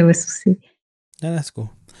forgot what I was to say. Yeah, that's cool.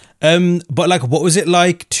 But like, what was it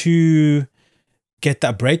like to get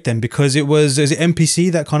that break then? Because is it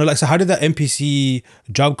MPC that kind of like, so how did that MPC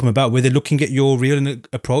job come about? Were they looking at your reel and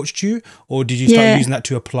approached you, or did you start using that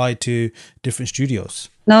to apply to different studios?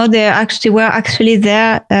 No, they were actually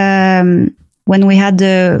there when we had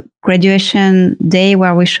the graduation day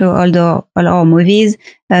where we show all our movies.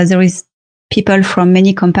 There is people from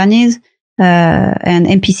many companies, and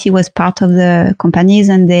MPC was part of the companies,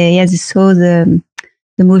 and they saw the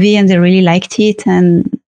movie and they really liked it.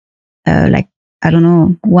 And like, I don't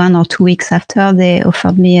know, 1 or 2 weeks after, they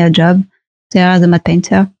offered me a job there as a matte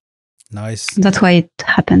painter. Nice. That's how it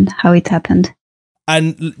happened.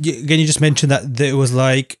 And again, you just mentioned that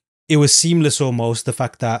it was seamless almost, the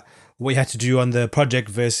fact that what you had to do on the project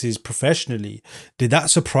versus professionally. Did that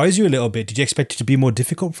surprise you a little bit? Did you expect it to be more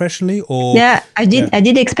difficult professionally? Or yeah, I did. Yeah. I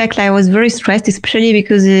did expect. Like, I was very stressed, especially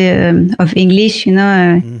because of English. You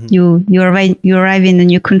know, you arrive in a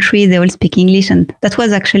new country, they all speak English, and that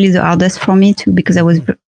was actually the hardest for me too, because I was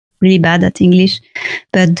really bad at English.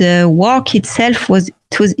 But the work itself was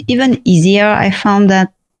even easier. I found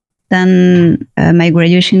that than my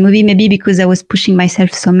graduation movie, maybe because I was pushing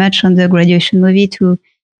myself so much on the graduation movie to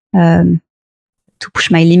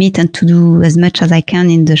push my limit and to do as much as I can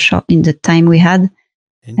in the time we had.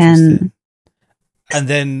 And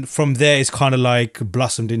then from there, it's kind of like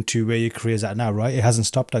blossomed into where your career's at now, right? It hasn't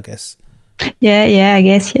stopped, I guess. Yeah, I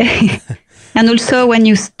guess, yeah. And also when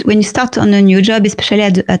you start on a new job, especially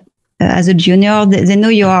as a junior, they know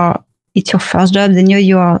it's your first job. They know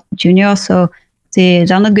you are junior, so they're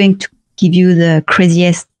not going to give you the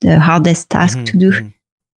craziest, the hardest task to do.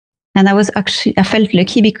 And I felt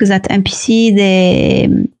lucky because at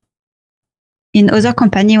MPC, in other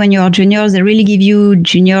company, when you are juniors, they really give you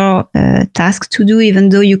junior tasks to do, even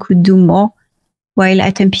though you could do more. While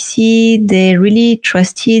at MPC, they really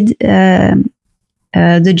trusted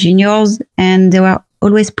the juniors, and they were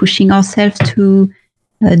always pushing ourselves to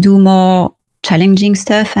do more challenging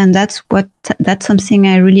stuff. And that's something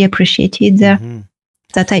I really appreciated there.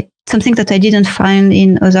 Something that I didn't find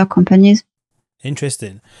in other companies.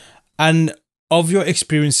 Interesting. And of your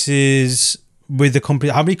experiences with the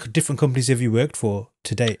company, how many different companies have you worked for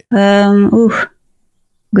to date? Good.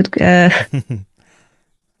 At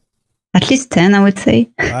least 10, I would say.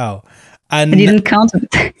 Wow. And I didn't count.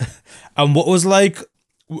 And what was like,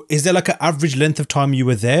 is there like an average length of time you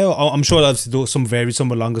were there? I'm sure obviously some varied, some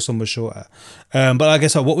were longer, some were shorter. But I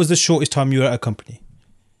guess what was the shortest time you were at a company?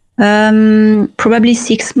 Probably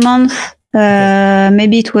 6 months.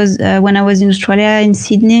 Maybe it was when I was in Australia, in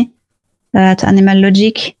Sydney. At Animal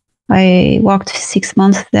Logic, I worked 6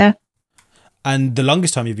 months there. And the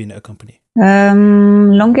longest time you've been at a company?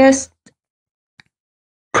 Longest,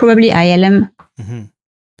 probably ILM.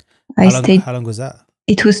 How long was that?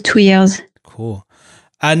 It was 2 years. Cool.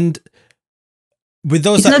 And with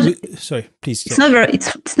those, sorry, please. It's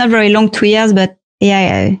not very long, 2 years, but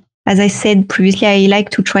yeah, as I said previously, I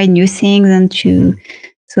like to try new things and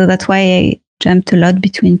so that's why I jumped a lot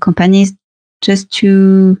between companies, just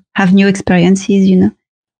to have new experiences, you know.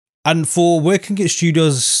 And for working at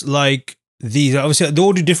studios like these, obviously they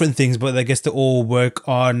all do different things, but I guess they all work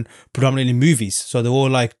on predominantly movies. So they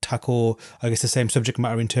all like tackle, I guess, the same subject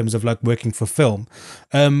matter in terms of like working for film.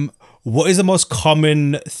 What is the most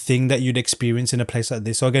common thing that you'd experience in a place like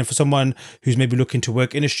this? So again, for someone who's maybe looking to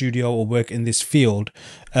work in a studio or work in this field,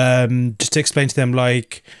 just to explain to them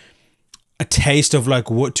like a taste of like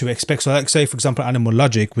what to expect. So like, say for example, Animal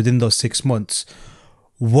Logic, within those 6 months,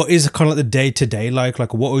 what is kind of like the day-to-day like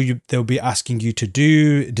what they'll be asking you to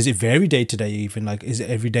do? Does it vary day to day even? Like, is it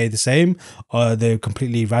every day the same, or they're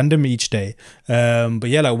completely random each day? But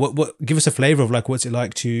yeah, like what give us a flavor of like what's it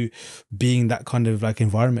like to being that kind of like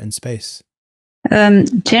environment and space?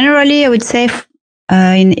 Generally, I would say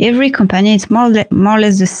in every company it's more or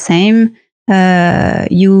less the same.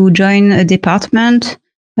 You join a department.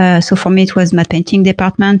 So for me, it was matte painting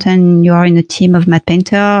department, and you are in a team of matte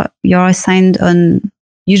painter. You're assigned on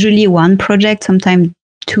usually one project, sometimes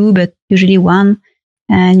two, but usually one.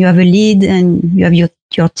 And you have a lead, and you have your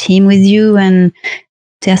team with you, and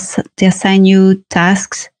they assign you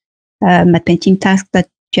tasks, matte painting tasks that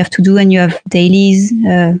you have to do, and you have dailies,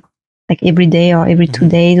 like every day or every 2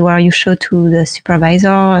 days, where you show to the supervisor,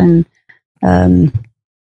 and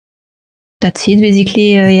that's it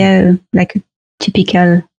basically. Yeah, like a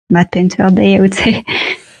typical matte painter day, I would say.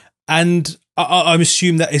 And I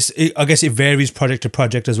assume that I guess it varies project to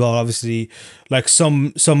project as well. Obviously, like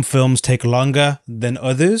some films take longer than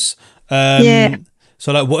others. Yeah.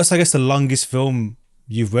 So like, what's, I guess, the longest film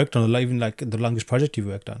you've worked on, or even like the longest project you've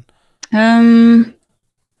worked on? I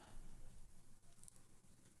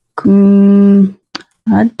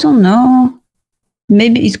don't know.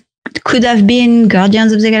 Maybe could have been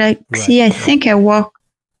Guardians of the Galaxy. Right. I think I worked.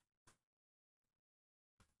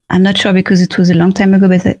 I'm not sure because it was a long time ago,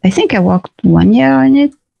 but I think I worked 1 year on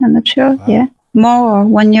it. I'm not sure. Wow. Yeah, more,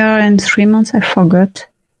 1 year and 3 months. I forgot.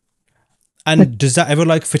 And does that ever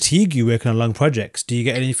like fatigue you working on long projects? Do you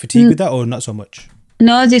get any fatigue with that, or not so much?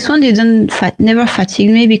 No, this one didn't never fatigue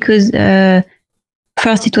me because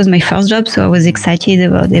first it was my first job, so I was excited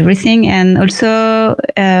about everything, and also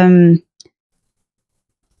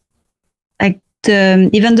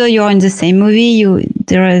even though you're in the same movie,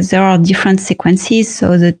 there are different sequences,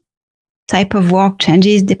 so the type of work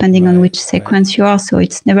changes depending on which sequence you are. So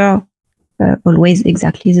it's never always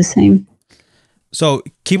exactly the same. So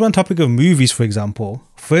keep on topic of movies, for example.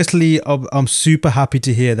 Firstly, I'm super happy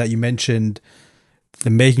to hear that you mentioned the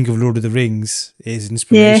making of Lord of the Rings is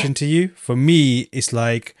inspiration to you. For me, it's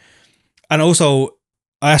like, and also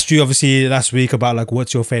I asked you obviously last week about like,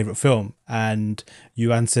 what's your favorite film? And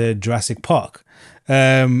you answered Jurassic Park.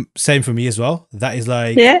 Same for me as well. That is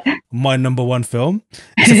like my number one film.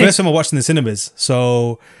 It's the first time I watched in the cinemas.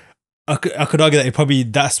 So I could argue that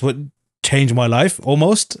that's what changed my life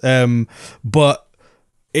almost. But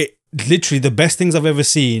it literally the best things I've ever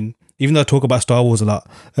seen, even though I talk about Star Wars a lot,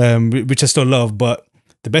 which I still love, but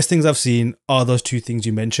the best things I've seen are those two things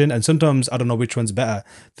you mentioned. And sometimes I don't know which one's better.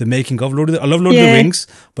 The making of I love Lord of the Rings,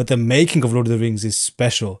 but the making of Lord of the Rings is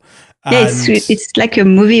special. And it's like a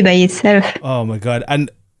movie by itself. Oh my God.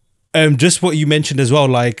 And just what you mentioned as well,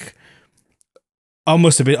 like I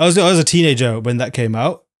was a teenager when that came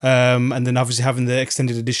out. And then obviously having the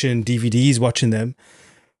extended edition DVDs, watching them,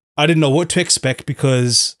 I didn't know what to expect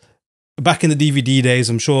because back in the DVD days,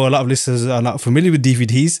 I'm sure a lot of listeners are not familiar with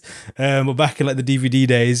DVDs, but back in like the DVD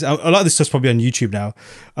days, a lot of this stuff's probably on YouTube now.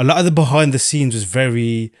 A lot of the behind the scenes was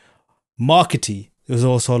very markety. It was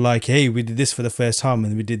also like, hey, we did this for the first time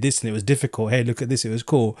and we did this and it was difficult. Hey, look at this, it was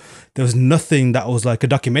cool. There was nothing that was like a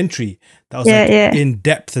documentary that was in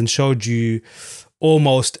depth and showed you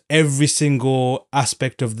almost every single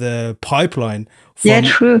aspect of the pipeline.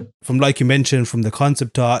 From like you mentioned, from the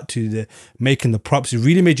concept art to the making the props. It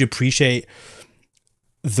really made you appreciate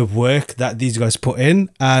the work that these guys put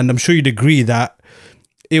in. And I'm sure you'd agree that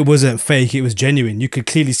it wasn't fake, it was genuine. You could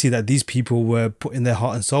clearly see that these people were putting their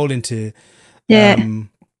heart and soul into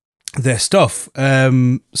their stuff.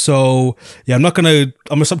 So yeah, I'm gonna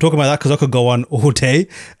stop talking about that because I could go on all day.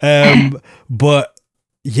 But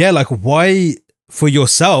yeah, like why, for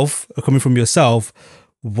yourself, coming from yourself,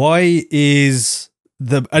 why is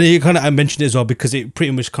and you kind of, I mentioned it as well because it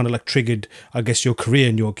pretty much kind of like triggered, I guess, your career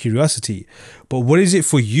and your curiosity. But what is it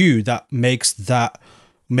for you that makes that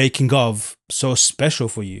making of so special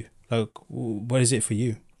for you? Like, what is it for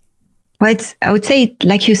you? Well, I would say,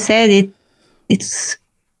 like you said, it's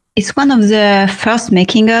one of the first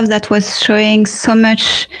making of that was showing so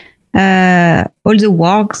much, all the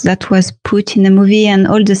works that was put in the movie and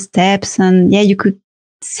all the steps. And yeah, you could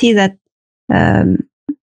see that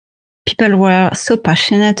people were so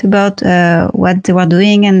passionate about what they were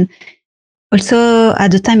doing. And also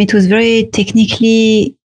at the time, it was very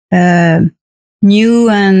technically new,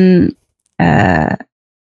 and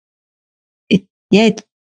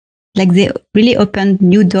like they really opened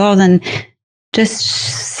new doors, and just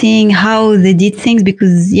seeing how they did things,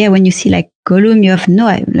 because when you see like Gollum, you have no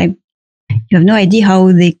idea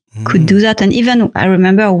how they could do that. And even I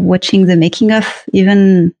remember watching the making of,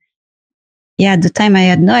 even at the time I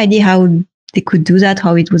had no idea how they could do that,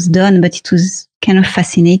 how it was done, but it was kind of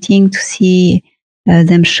fascinating to see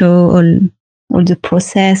them show all the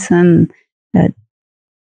process, and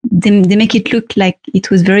they make it look like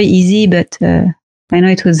it was very easy, but I know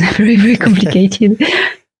it was very, very complicated.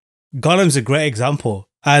 Gollum's a great example.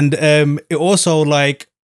 And it also, like,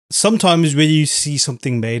 sometimes when you see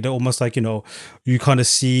something made, almost like, you kind of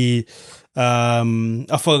see,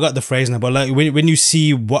 I forgot the phrase now, but like when you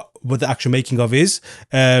see what the actual making of is,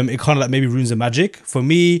 it kind of like maybe ruins the magic. For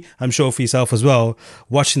me, I'm sure for yourself as well,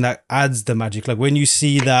 watching that adds the magic. Like when you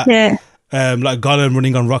see that, like Gollum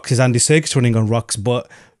running on rocks is Andy Serkis running on rocks, but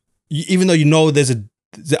even though there's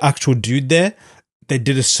the actual dude there, they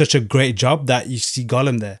did such a great job that you see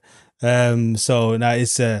Gollum there. So now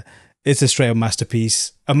it's a straight up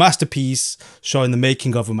masterpiece. A masterpiece showing the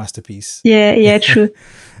making of a masterpiece. Yeah, true.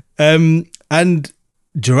 And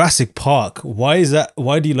Jurassic Park, why is that?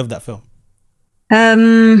 Why do you love that film? I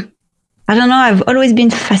don't know. I've always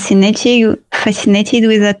been fascinated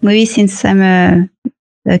with that movie since I'm a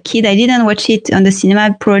kid. I didn't watch it on the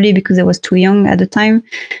cinema, probably because I was too young at the time.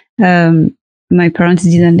 My parents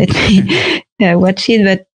didn't let me watch it,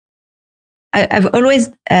 but I've always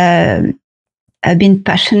I've been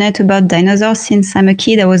passionate about dinosaurs since I'm a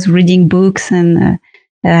kid. I was reading books and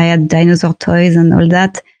I had dinosaur toys and all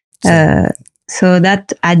that. So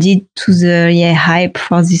that added to the hype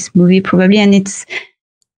for this movie probably, and it's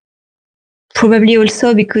probably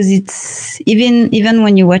also because it's even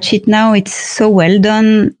when you watch it now, it's so well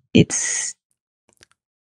done. It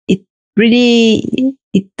really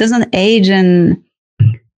doesn't age, and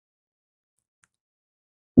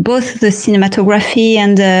both the cinematography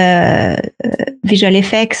and the visual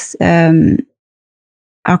effects are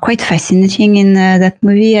quite fascinating in that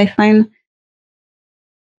movie, I find.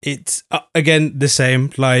 It's again the same,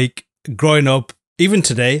 like growing up, even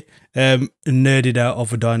today, nerded out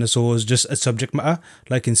over dinosaurs, just a subject matter,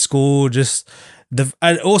 like in school,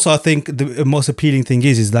 and also I think the most appealing thing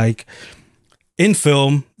is like in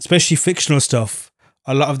film, especially fictional stuff,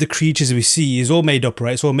 a lot of the creatures we see is all made up,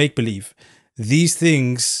 right? It's all make believe. These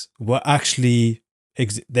things were actually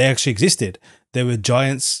they actually existed. They were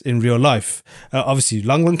giants in real life, obviously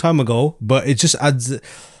long time ago, but it just adds,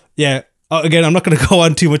 yeah. Again, I'm not going to go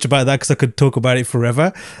on too much about that because I could talk about it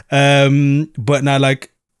forever. But now,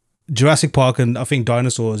 like Jurassic Park and I think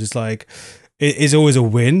dinosaurs, it's like it is always a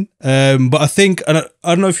win. But I think, and I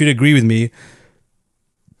don't know if you'd agree with me,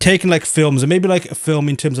 taking like films and maybe like a film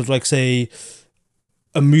in terms of like say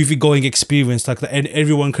a movie going experience like that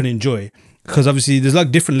everyone can enjoy. Because obviously there's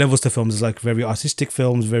like different levels to films. There's like very artistic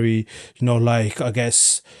films, very, like I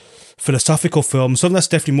guess philosophical films. Some that's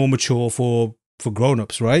definitely more mature for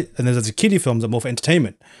grown-ups, right? And there's the kiddie films that are more for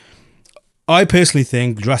entertainment. I personally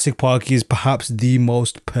think Jurassic Park is perhaps the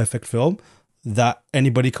most perfect film that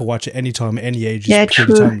anybody can watch at any time, at any age. It's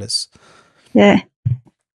truly timeless. Yeah.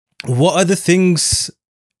 What other things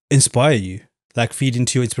inspire you? Like feed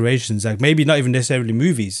into your inspirations? Like maybe not even necessarily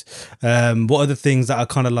movies. What are the things that are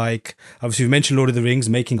kind of like, obviously we mentioned Lord of the Rings,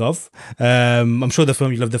 making of. I'm sure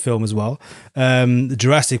you love the film as well.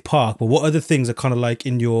 Jurassic Park, but what other things are kind of like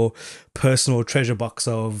in your personal treasure box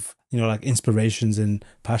of, like inspirations and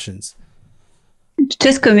passions?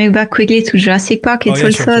 Just coming back quickly to Jurassic Park, it's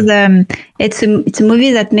it's a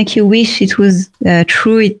movie that makes you wish it was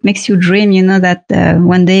true. It makes you dream, that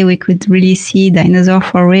one day we could really see dinosaur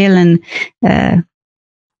for real. And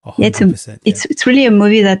it's really a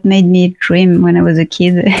movie that made me dream when I was a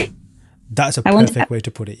kid. That's a perfect way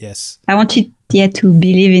to put it. Yes, I wanted to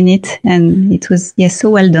believe in it, and it was so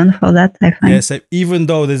well done for that, I find. Yes, even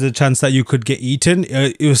though there's a chance that you could get eaten,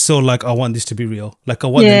 it was still like, I want this to be real. Like I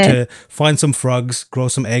want them to find some frogs, grow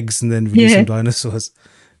some eggs, and then release some dinosaurs.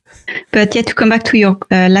 But to come back to your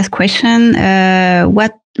last question,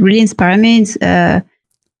 what really inspired me is my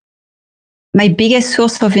biggest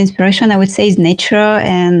source of inspiration, I would say, is nature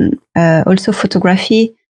and also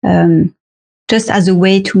photography. Just as a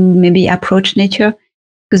way to maybe approach nature,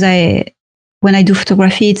 because when I do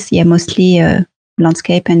photography, it's mostly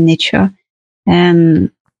landscape and nature, and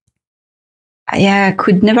I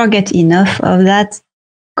could never get enough of that.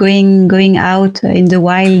 Going out in the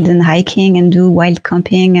wild and hiking and do wild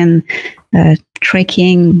camping and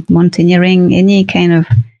trekking, mountaineering, any kind of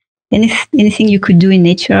anything you could do in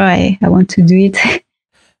nature, I want to do it.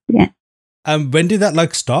 Yeah. When did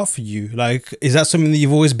that start for you? Like, is that something that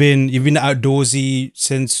you've been outdoorsy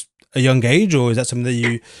since a young age, or is that something that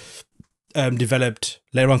you developed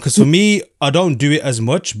later on? Because for me, I don't do it as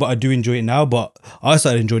much, but I do enjoy it now. But I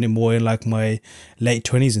started enjoying it more in like my late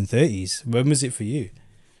 20s and 30s. When was it for you?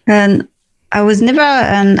 And I was never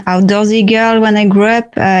an outdoorsy girl when I grew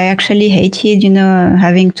up. I actually hated,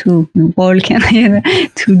 having to walk and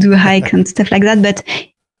to do hike and stuff like that. But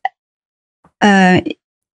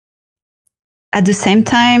at the same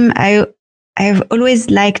time, I've always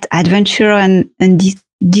liked adventure and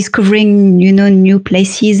discovering, new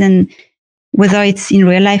places, and whether it's in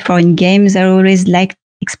real life or in games, I always liked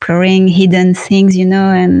exploring hidden things,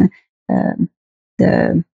 and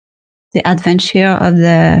the adventure of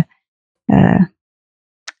the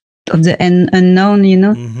unknown,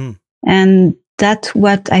 Mm-hmm. And that's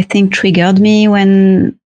what I think triggered me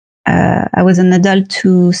when I was an adult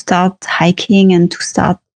to start hiking and to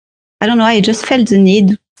start. I don't know. I just felt the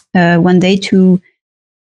need one day to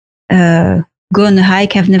go on a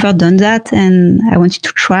hike. I've never done that, and I wanted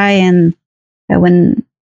to try. And when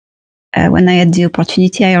I had the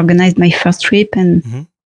opportunity, I organized my first trip, and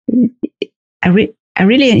I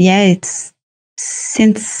really, it's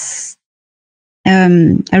since I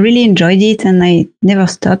really enjoyed it, and I never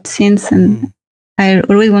stopped since. And I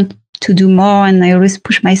always want to do more, and I always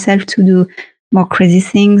push myself to do more crazy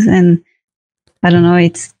things. And I don't know.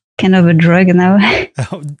 It's kind of a drug now.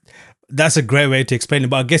 That's a great way to explain it,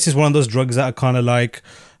 but I guess it's one of those drugs that are kind of like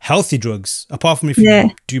healthy drugs, apart from if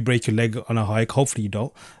you do break your leg on a hike. Hopefully you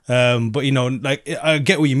don't, but like I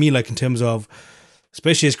get what you mean, like in terms of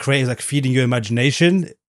especially as creators, like feeding your imagination,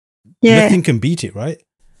 Yeah. nothing can beat it, right?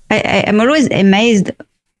 I'm always amazed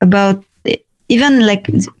about it. Even like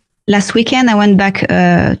last weekend, I went back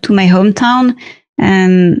to my hometown,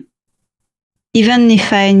 and even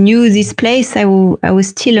if I knew this place, I was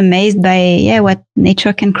still amazed by what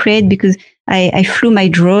nature can create, because I flew my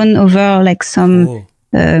drone over like some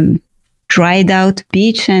dried out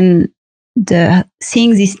beach, and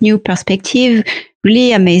seeing this new perspective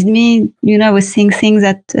really amazed me. You know, I was seeing things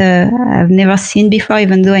that I've never seen before,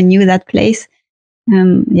 even though I knew that place. I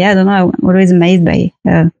don't know. I'm always amazed by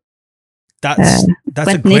that's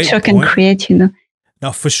what a great nature can create. You know,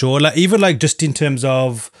 no, for sure. Like even like just in terms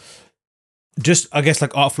of just, I guess,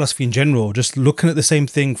 like art philosophy in general, just looking at the same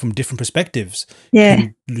thing from different perspectives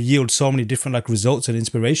can yield so many different like results and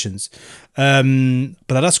inspirations. But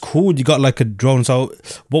that's cool. You got like a drone. So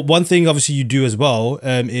one thing obviously you do as well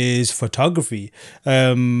is photography.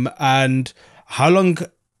 And how long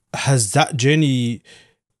has that journey,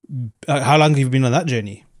 how long have you been on that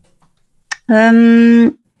journey?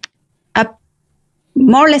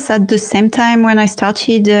 More or less at the same time when I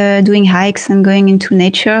started doing hikes and going into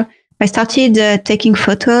nature. I started taking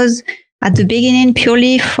photos at the beginning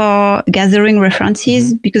purely for gathering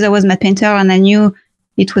references, because I was matte painter and I knew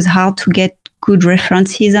it was hard to get good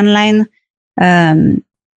references online,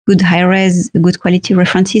 good high-res, good quality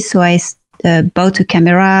references. So I bought a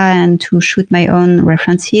camera and to shoot my own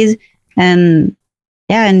references. And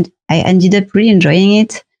I ended up really enjoying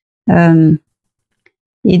it.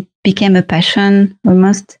 It became a passion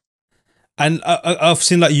almost. And I've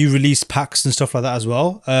seen like you release packs and stuff like that as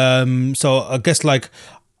well. So I guess like,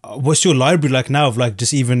 what's your library like now of like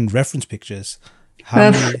just even reference pictures?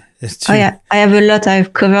 How many? I have a lot.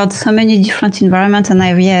 I've covered so many different environments, and I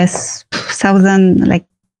have 1,000, like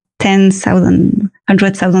 10,000,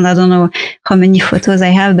 100,000. I don't know how many photos I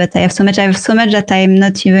have, but I have so much. I have so much that I'm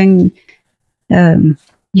not even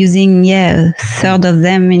using a third of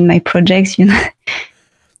them in my projects. You know.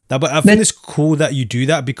 No, but I think it's cool that you do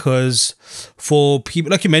that, because for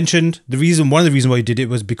people, like you mentioned, one of the reasons why you did it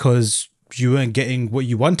was because you weren't getting what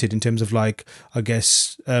you wanted in terms of like, I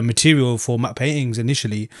guess, material for matte paintings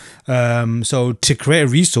initially. So to create a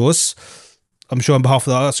resource, I'm sure on behalf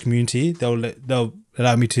of the arts community, they'll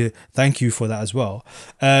allow me to thank you for that as well.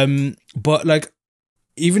 But like,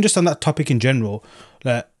 even just on that topic in general,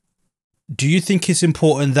 like, do you think it's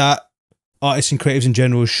important that artists and creatives in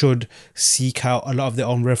general should seek out a lot of their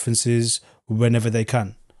own references whenever they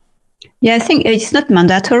can? Yeah, I think it's not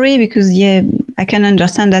mandatory, because I can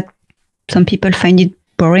understand that some people find it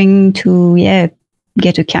boring to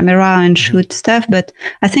get a camera and shoot stuff, but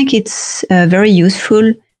I think it's very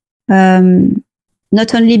useful.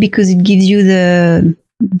 Not only because it gives you the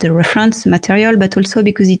reference material, but also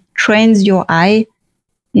because it trains your eye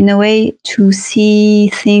in a way to see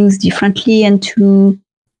things differently and to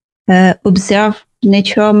observe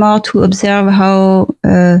nature more, to observe how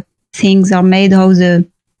things are made, how the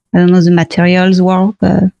materials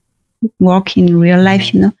work in real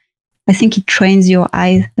life. You know, I think it trains your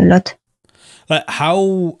eyes a lot. Like,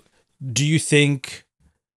 how do you think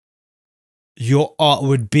your art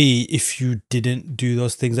would be if you didn't do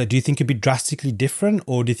those things? Like, do you think it'd be drastically different,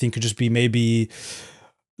 or do you think it'd just be maybe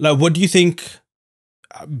like, what do you think,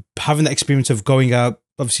 having that experience of going out,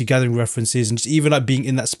 obviously gathering references, and just even like being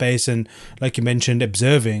in that space and, like you mentioned,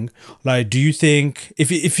 observing, like, do you think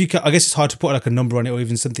if you can, I guess it's hard to put like a number on it or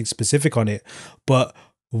even something specific on it, but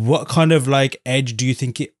what kind of like edge do you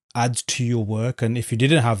think it adds to your work? And if you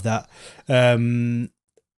didn't have that,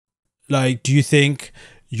 like, do you think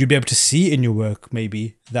you'd be able to see in your work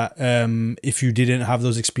maybe that if you didn't have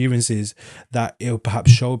those experiences, that it'll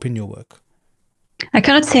perhaps show up in your work? I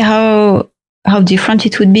cannot say how different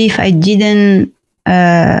it would be if I didn't,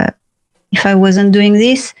 if I wasn't doing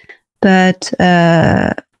this, but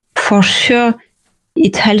for sure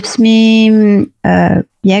it helps me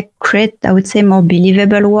create, I would say, more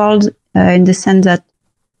believable worlds, in the sense that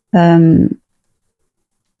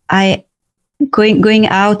I going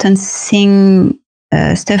out and seeing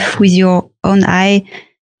stuff with your own eye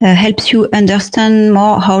helps you understand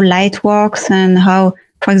more how light works, and how,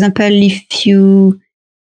 for example, if you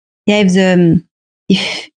if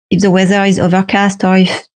the weather is overcast, or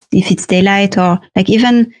if it's daylight, or like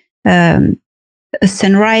even a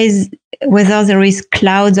sunrise, whether there is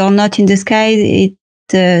clouds or not in the sky, the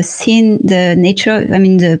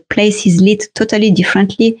place is lit totally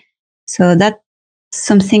differently. So that's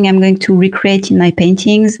something I'm going to recreate in my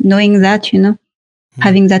paintings, knowing that,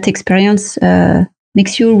 having that experience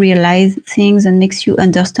makes you realize things and makes you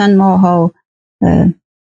understand more how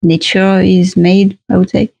nature is made, I would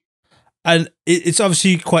say. And it's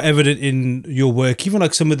obviously quite evident in your work, even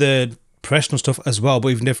like some of the professional stuff as well, but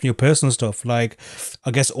even definitely your personal stuff. Like,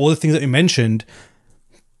 I guess all the things that you mentioned,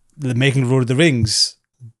 the making of Lord of the Rings,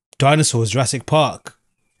 dinosaurs, Jurassic Park,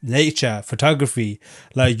 nature, photography,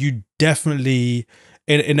 like you definitely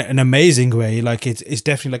in an amazing way, like it's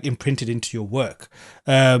definitely like imprinted into your work.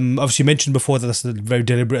 Obviously you mentioned before that that's very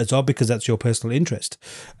deliberate as well, because that's your personal interest.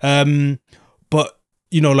 But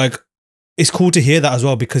you know, like it's cool to hear that as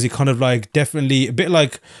well, because it kind of like definitely a bit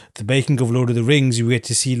like the making of Lord of the Rings, you get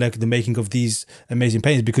to see like the making of these amazing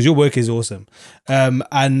paintings, because your work is awesome.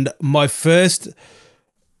 And my first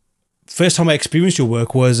time I experienced your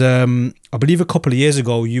work was I believe a couple of years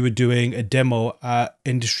ago. You were doing a demo at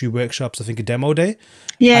industry workshops, I think a demo day.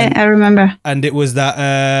 Yeah, and, I remember. and it was that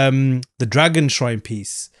the dragon shrine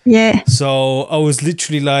piece. Yeah. So I was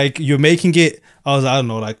literally like, you're making it, I was, I don't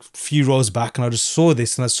know, like a few rows back, and I just saw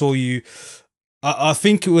this, and I saw you. I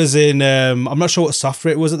think it was in I'm not sure what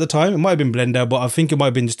software it was at the time. It might have been Blender, but I think it might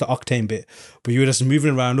have been just the Octane bit. But you were just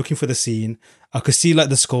moving around looking for the scene. I could see like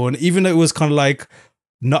the score, and even though it was kind of like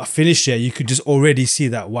not finished yet, you could just already see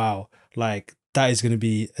that, wow, like that is going to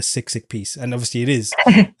be a sick piece. And obviously it is.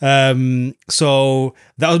 So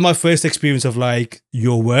that was my first experience of like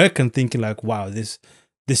your work, and thinking like, wow, this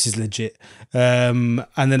is legit. And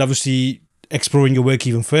then obviously exploring your work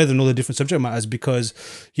even further and all the different subject matters, because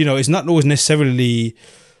you know it's not always necessarily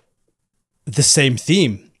the same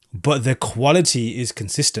theme, but the quality is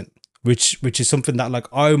consistent, which is something that like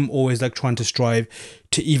I'm always like trying to strive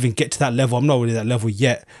to even get to that level. I'm not really that level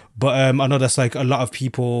yet, but I know that's like a lot of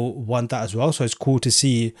people want that as well, so it's cool to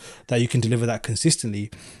see that you can deliver that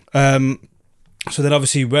consistently. So then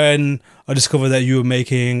obviously when I discovered that you were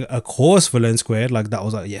making a course for Learn Squared, like that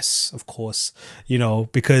was like, yes, of course, you know,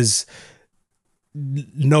 because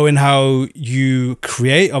knowing how you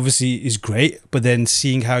create obviously is great, but then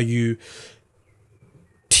seeing how you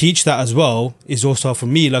teach that as well is also for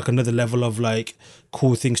me like another level of like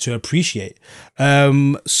cool things to appreciate.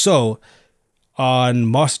 So on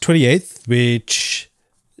March 28th, which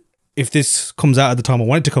if this comes out at the time I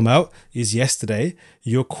want it to come out, is yesterday,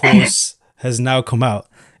 your course has now come out,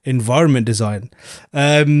 environment design.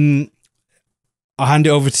 I'll hand it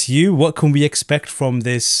over to you. What can we expect from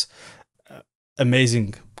this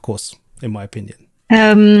amazing course, in my opinion?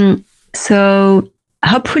 So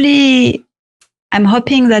hopefully, I'm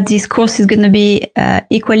hoping that this course is going to be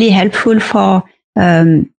equally helpful for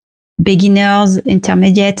beginners,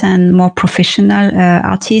 intermediate, and more professional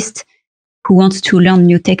artists who want to learn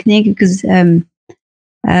new technique. Because I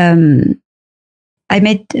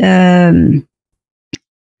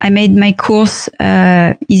made my course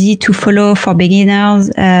easy to follow for beginners,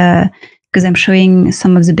 because I'm showing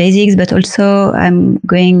some of the basics, but also I'm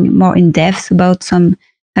going more in depth about some.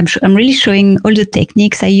 I'm really showing all the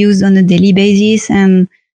techniques I use on a daily basis, and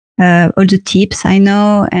all the tips I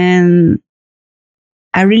know. And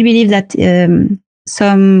I really believe that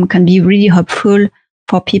some can be really helpful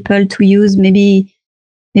for people to use. Maybe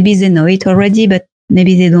they know it already, but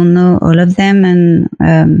maybe they don't know all of them. And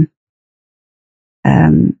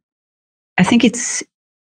I think it's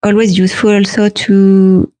always useful also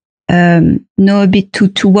to know a bit,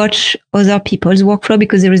 to watch other people's workflow,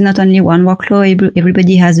 because there is not only one workflow.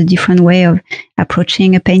 Everybody has a different way of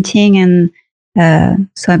approaching a painting, and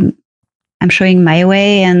so I'm showing my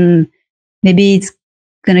way, and maybe it's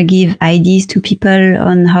gonna give ideas to people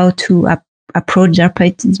on how to approach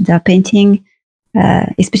their painting,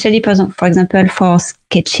 especially for example for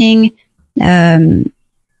sketching.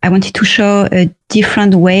 I wanted to show a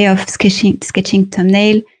different way of sketching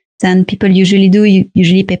thumbnail than people usually do.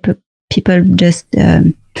 Usually people just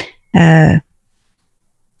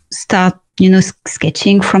start,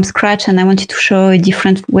 sketching from scratch. And I wanted to show a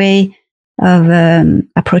different way of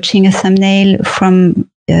approaching a thumbnail from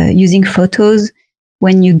using photos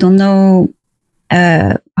when you don't know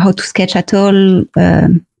how to sketch at all,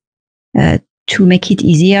 to make it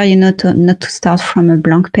easier, not to start from a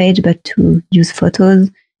blank page, but to use photos.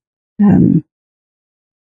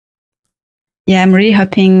 I'm really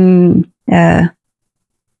hoping it's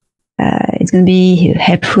going to be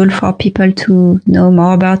helpful for people to know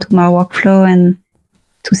more about my workflow and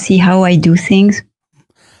to see how I do things.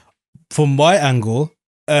 From my angle,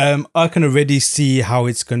 I can already see how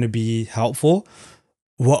it's going to be helpful.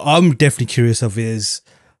 What I'm definitely curious of is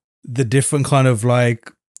the different kind of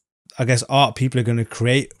like, I guess, art people are going to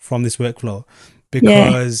create from this workflow,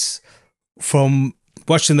 because from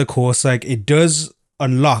watching the course, like it does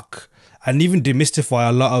unlock and even demystify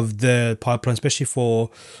a lot of the pipeline, especially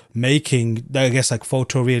for making, I guess, like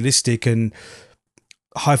photorealistic and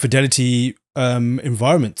high fidelity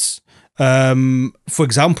environments. For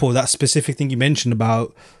example, that specific thing you mentioned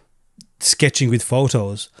about sketching with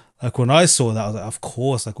photos, like when I saw that, I was like, of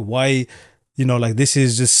course, like why, like this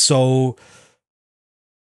is just so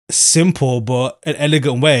simple but an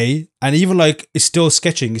elegant way, and even like it's still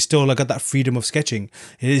sketching, it's still like got that freedom of sketching.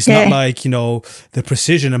 It's not like the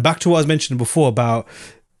precision. And back to what I was mentioning before about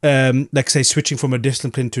like say switching from a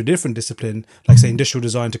discipline to a different discipline, like say industrial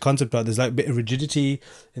design to concept art, there's like a bit of rigidity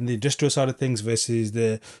in the industrial side of things versus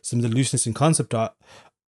some of the looseness in concept art.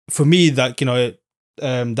 For me, that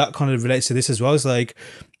that kind of relates to this as well. It's like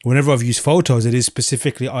whenever I've used photos, it is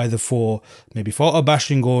specifically either for maybe photo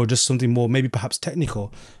bashing or just something more maybe perhaps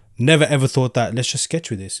technical. Never ever thought that let's just sketch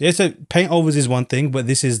with this. Yeah, so paint overs is one thing, but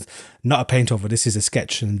this is not a paint over. This is a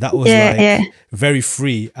sketch, and that was very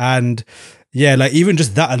free. And yeah, like even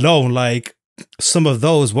just that alone, like some of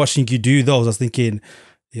those, watching you do those, I was thinking,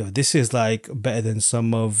 this is like better than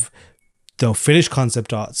some of the finished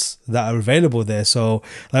concept arts that are available there. So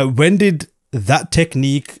like, when did that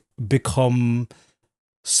technique become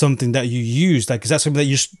something that you use? Like, is that something that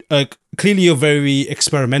you clearly you're very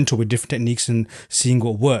experimental with different techniques and seeing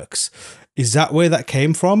what works? Is that where that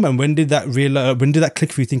came from? And when did that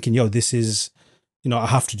click for you, thinking, this is, I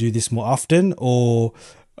have to do this more often? Or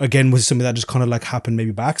again, was it something that just kind of like happened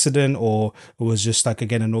maybe by accident, or it was just like,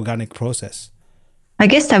 again, an organic process? I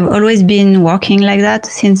guess I've always been working like that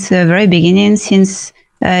since the very beginning, since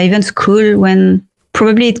even school, when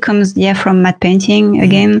probably it comes from matte painting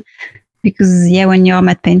again. Because when you're a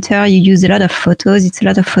matte painter, you use a lot of photos. It's a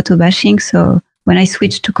lot of photo bashing. So when I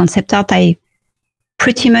switched to concept art, I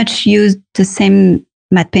pretty much used the same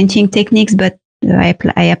matte painting techniques, but I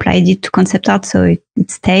applied it to concept art, so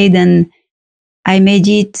it stayed, and I made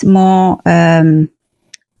it more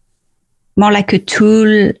like a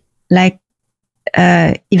tool. Like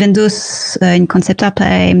even though in concept art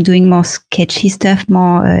I'm doing more sketchy stuff,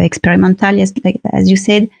 more experimental, as you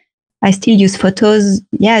said, I still use photos,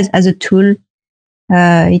 as a tool.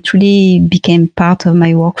 It really became part of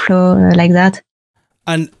my workflow like that.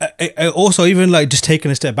 And I also, even like just taking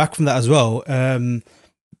a step back from that as well,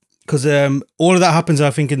 because all of that happens, I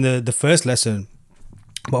think, in the first lesson.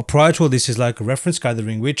 But prior to all this is like a reference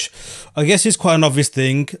gathering, which I guess is quite an obvious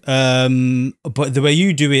thing. But the way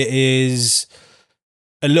you do it is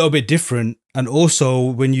a little bit different. And also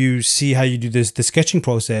when you see how you do the sketching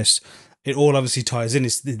process, it all obviously ties in.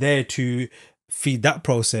 It's there to feed that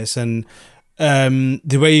process. And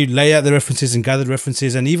the way you lay out the references and gather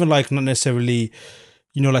references, and even like not necessarily,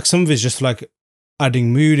 like some of it's just like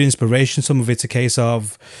adding mood, inspiration. Some of it's a case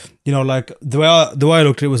of, like the way I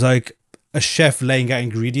looked at it was like a chef laying out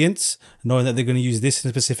ingredients, knowing that they're going to use this in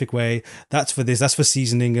a specific way. That's for this, that's for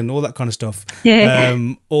seasoning and all that kind of stuff.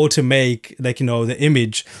 Or to make like, the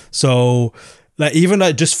image. So like, even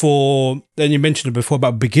like just for, and you mentioned it before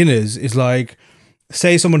about beginners, is like,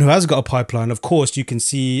 say someone who has got a pipeline, of course you can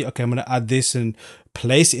see, okay, I'm going to add this and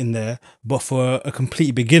place it in there. But for a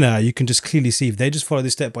complete beginner, you can just clearly see if they just follow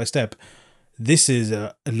this step by step, this is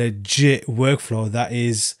a legit workflow that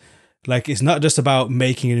is like, it's not just about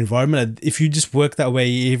making an environment. If you just work that way,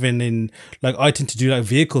 even in like, I tend to do like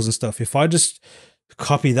vehicles and stuff. If I just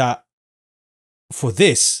copy that for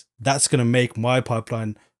this, that's going to make my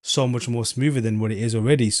pipeline so much more smoother than what it is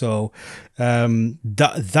already. So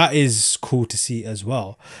that is cool to see as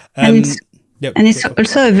well. And it's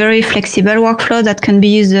also a very flexible workflow that can be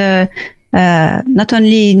used not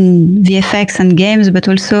only in VFX and games, but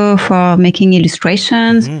also for making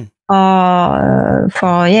illustrations, or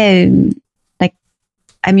for like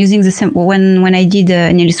I'm using the same when I did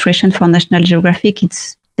an illustration for National Geographic.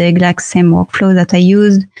 It's the exact same workflow that I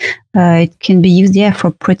used. It can be used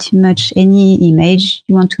for pretty much any image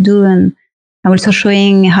you want to do. And I'm also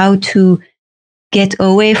showing how to get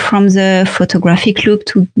away from the photographic look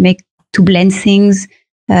to blend things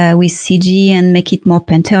with CG and make it more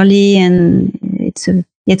painterly. And it's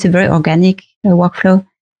a very organic workflow.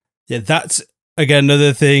 Yeah, that's again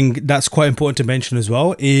another thing that's quite important to mention as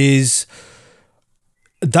well, is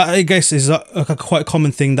that I guess is a quite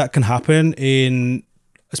common thing that can happen in,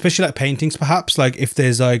 especially like paintings, perhaps, like if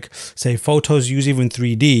there's like, say, photos used even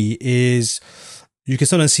 3D, is you can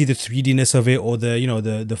sometimes see the 3D-ness of it, or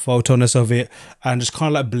the the photo-ness of it, and just kind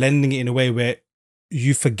of like blending it in a way where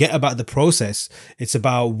you forget about the process. It's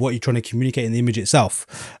about what you're trying to communicate in the image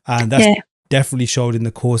itself. And that's definitely showed in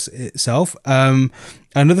the course itself.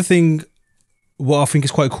 Another thing, what I think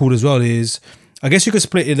is quite cool as well, is I guess you could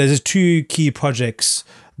split it. There's two key projects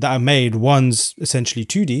that are made. One's essentially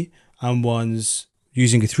 2D and one's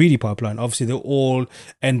using a 3D pipeline. Obviously, they all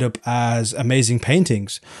end up as amazing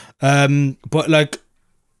paintings. But like,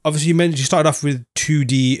 obviously you mentioned you started off with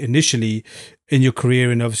 2D initially in your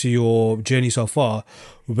career and obviously your journey so far.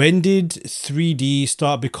 When did 3D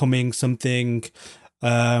start becoming something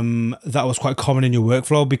that was quite common in your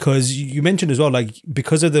workflow? Because you mentioned as well, like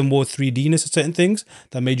because of the more 3D-ness of certain things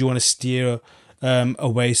that made you want to steer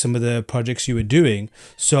away some of the projects you were doing.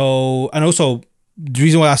 So, and also the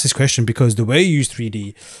reason why I asked this question, because the way you use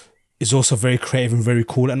 3D is also very creative and very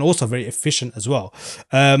cool and also very efficient as well.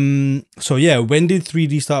 So yeah, when did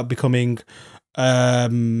 3D start becoming a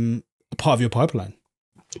part of your pipeline?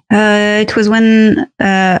 It was when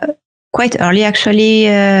quite early actually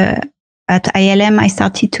at ILM I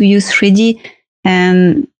started to use 3D,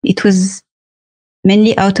 and it was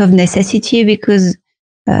mainly out of necessity because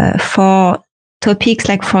for topics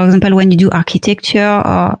like, for example, when you do architecture,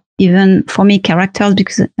 or even for me characters,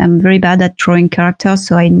 because I'm very bad at drawing characters,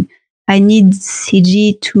 so I need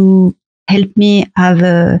CG to help me have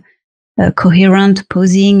a coherent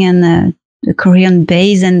posing and a coherent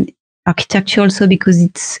base, and architecture also because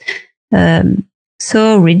it's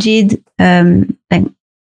so rigid. Like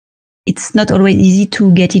it's not always easy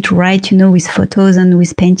to get it right, you know, with photos and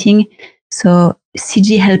with painting. So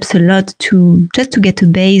CG helps a lot to just to get a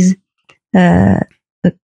base, a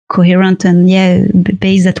coherent and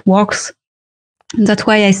base that works. And that's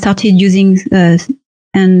why I started using I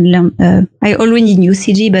already knew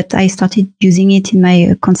CG, but I started using it in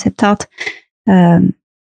my concept art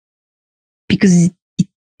because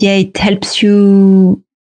it helps you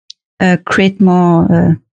create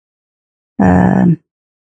more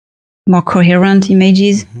coherent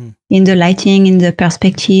images in the lighting, in the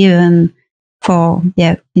perspective, and for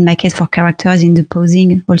in my case for characters, in the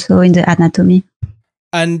posing, also in the anatomy.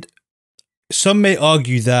 And some may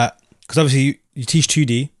argue that because obviously you teach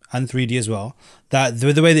 2D and 3D as well, that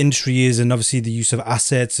the way the industry is, and obviously the use of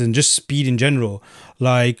assets and just speed in general,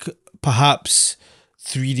 like perhaps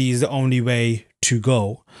 3D is the only way to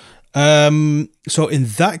go. So in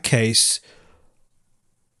that case,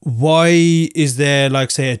 why is there, like,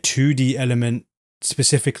 say, a 2D element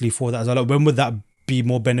specifically for that as well? When would that be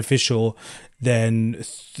more beneficial than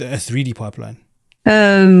a 3D pipeline?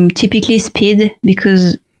 Typically speed,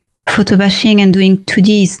 because photo bashing and doing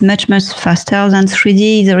 2D is much faster than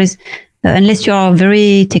 3D. There is unless you are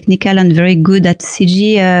very technical and very good at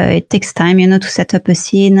CG, it takes time, you know, to set up a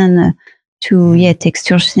scene and to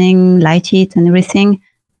texture thing, light it, and everything.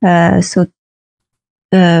 So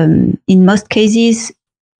in most cases,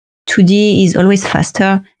 2D is always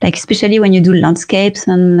faster. Like especially when you do landscapes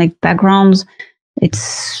and like backgrounds, it's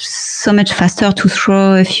so much faster to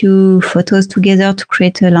throw a few photos together to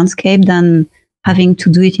create a landscape than having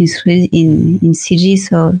to do it in CG.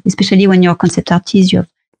 So especially when you're a concept artist, you have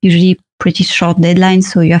usually pretty short deadlines,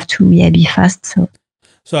 so you have to be fast. So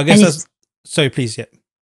I guess that's, sorry, please,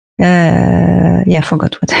 I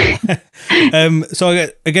forgot what. So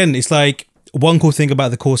again, it's like one cool thing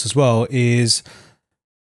about the course as well is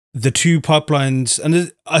the two pipelines,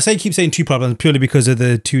 and I keep saying two pipelines purely because of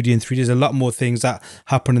the 2D and 3D. There's a lot more things that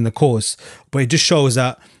happen in the course, but it just shows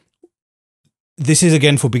that this is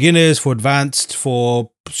again for beginners, for advanced,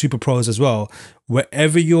 for super pros as well.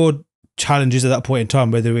 Wherever your challenge is at that point in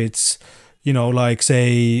time, whether it's, you know, like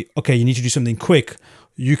say, okay, you need to do something quick,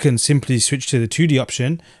 you can simply switch to the 2D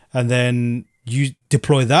option and then you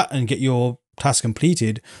deploy that and get your task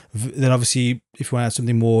completed. Then obviously if you want to add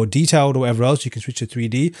something more detailed or whatever else, you can switch to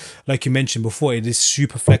 3D. Like you mentioned before, it is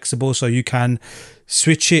super flexible, so you can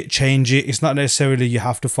switch it, change it. It's not necessarily you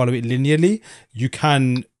have to follow it linearly. You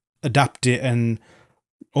can adapt it and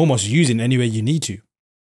almost use it any way you need to.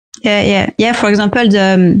 Yeah. For example,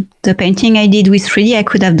 the painting I did with 3D, I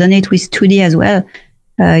could have done it with 2D as well.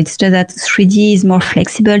 It's just that 3D is more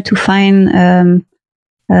flexible to find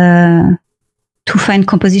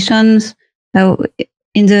compositions.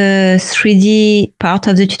 In the 3D part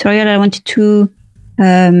of the tutorial, I wanted to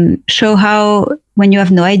show how, when you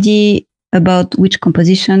have no idea about which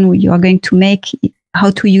composition you are going to make,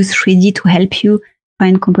 how to use 3D to help you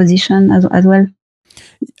find composition as well.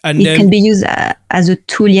 And it can be used as a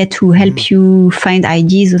tool to help you find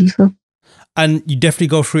ideas also. And you definitely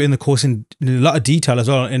go through it in the course in a lot of detail as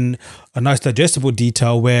well, in a nice digestible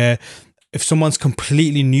detail, where if someone's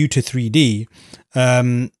completely new to 3D,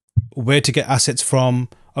 where to get assets from.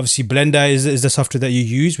 Obviously Blender is the software that you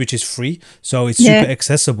use, which is free, so it's super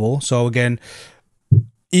accessible. So again,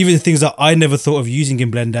 even things that I never thought of using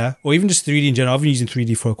in Blender, or even just 3D in general, I've been using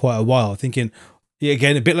 3D for quite a while, thinking,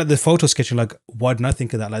 again, a bit like the photo sketching, like, why didn't I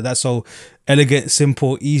think of that? Like, that's so elegant,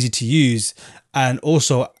 simple, easy to use, and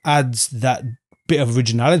also adds that bit of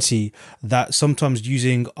originality that sometimes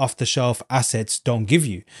using off the shelf assets don't give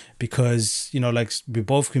you, because, you know, like we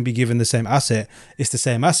both can be given the same asset, it's the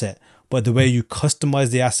same asset, but the way you customize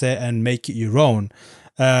the asset and make it your own,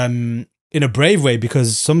 in a brave way,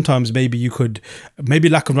 because sometimes maybe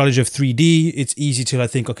lack of knowledge of 3D, it's easy to like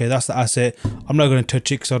think, okay, that's the asset, I'm not going to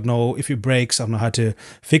touch it because I don't know if it breaks, I don't know how to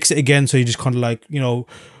fix it again. So you just kind of like, you know,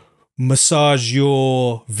 massage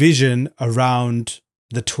your vision around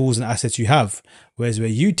the tools and assets you have. Whereas where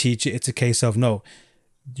you teach it, it's a case of, no,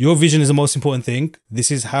 your vision is the most important thing. This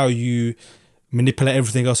is how you manipulate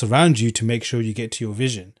everything else around you to make sure you get to your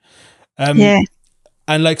vision. And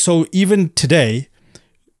like, so even today,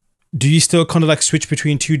 do you still kind of like switch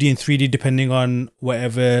between 2D and 3D depending on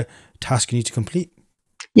whatever task you need to complete?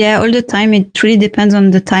 Yeah, all the time. It really depends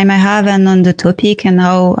on the time I have and on the topic and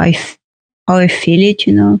how I feel it,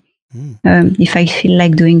 you know. If I feel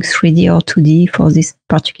like doing 3D or 2D for this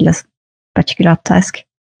particular task.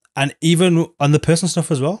 And even on the personal stuff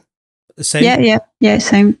as well? Same? Yeah,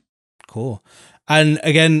 same. Cool. And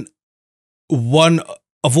again, one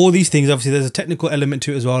of all these things, obviously there's a technical element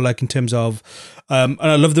to it as well, like in terms of, and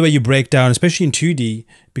I love the way you break down, especially in 2D,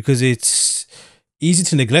 because it's easy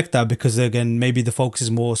to neglect that, because again, maybe the focus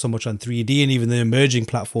is more so much on 3D and even the emerging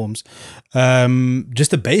platforms.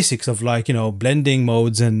 Just the basics of like, you know, blending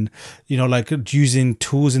modes and, you know, like using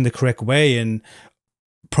tools in the correct way and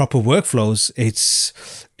proper workflows.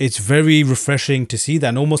 It's very refreshing to see that,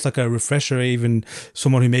 and almost like a refresher, even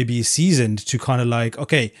someone who maybe is seasoned, to kind of like,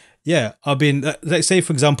 okay, yeah, I've been, let's say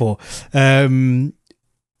for example, you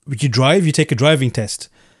take a driving test.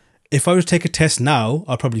 If I were to take a test now,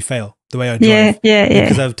 I'll probably fail the way I drive. Yeah.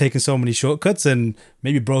 Because I've taken so many shortcuts and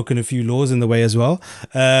maybe broken a few laws in the way as well.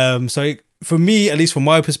 So for me, at least from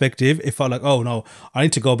my perspective, it felt like, oh no, I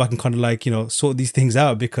need to go back and kind of like, you know, sort these things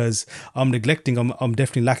out, because I'm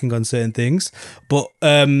definitely lacking on certain things. But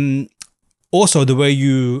also the way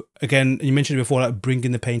you mentioned it before, like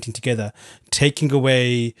bringing the painting together, taking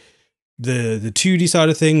away the 2D side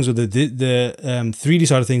of things or the 3D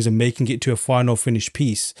side of things and making it to a final finished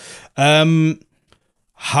piece.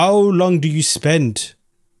 How long do you spend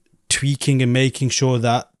tweaking and making sure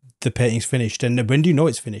that the painting's finished? And when do you know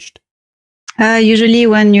it's finished? Usually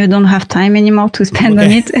when you don't have time anymore to spend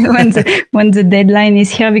on it, when the deadline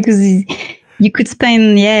is here, because you could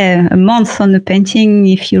spend a month on a painting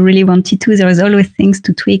if you really wanted to. There is always things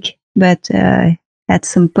to tweak, but at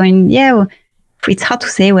some point, it's hard to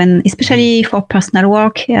say when, especially for personal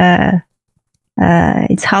work.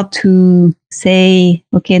 It's hard to say,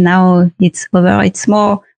 okay, now it's over. It's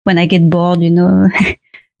more when I get bored, you know,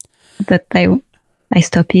 that I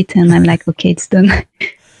stop it and I'm like, okay, it's done.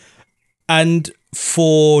 And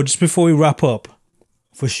just before we wrap up,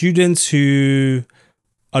 for students who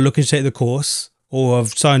are looking to take the course or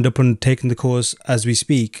have signed up and taken the course as we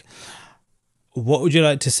speak, what would you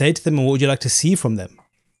like to say to them, and what would you like to see from them?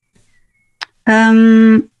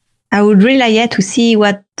 I would really like to see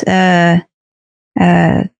what they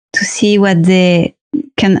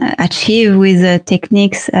can achieve with the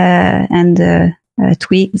techniques and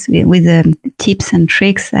tweaks, with the tips and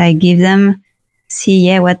tricks I give them. See,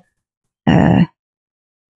 what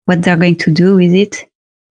they're going to do with it.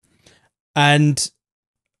 And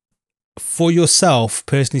for yourself,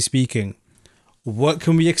 personally speaking, what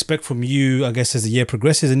can we expect from you, I guess, as the year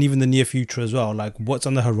progresses and even the near future as well? Like, what's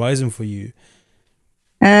on the horizon for you?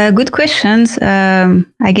 Good questions.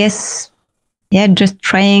 I guess, just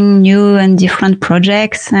trying new and different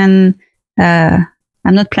projects. And I'm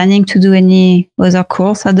not planning to do any other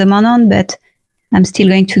course at the moment, but I'm still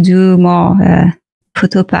going to do more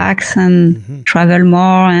photo packs and travel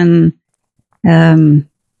more and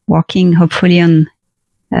working hopefully on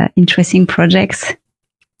interesting projects.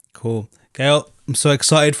 Cool. Gaëlle, I'm so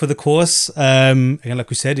excited for the course. Again, like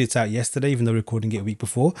we said, it's out yesterday, even though we're recording it a week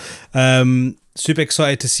before. Super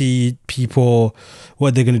excited to see people,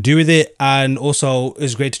 what they're going to do with it. And also, it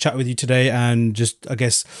was great to chat with you today and just, I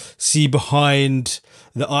guess, see behind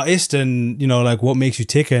the artist and, you know, like what makes you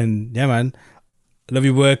tick. And yeah, man, I love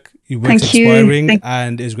your work. Your work's inspiring,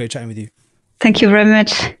 and it was great chatting with you. Thank you very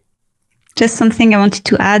much. Just something I wanted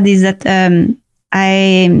to add is that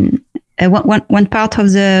one part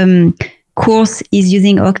of the course is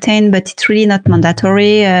using Octane, but it's really not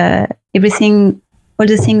mandatory. All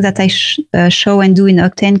the things that I show and do in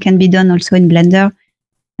Octane can be done also in Blender.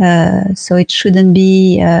 So it shouldn't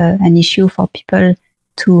be an issue for people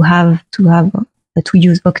to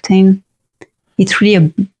use Octane. It's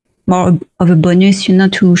really more of a bonus, you know,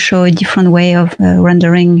 to show a different way of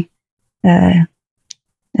rendering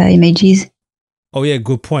images. Oh yeah,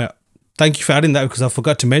 good point. Thank you for adding that, because I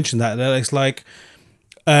forgot to mention that. It's like,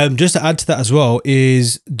 Just to add to that as well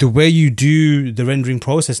is the way you do the rendering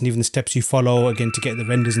process and even the steps you follow again to get the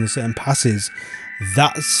renders in the certain passes.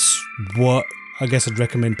 That's what I guess I'd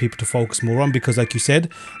recommend people to focus more on, because like you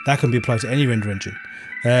said, that can be applied to any render engine.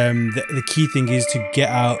 The key thing is to get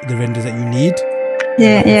out the renders that you need.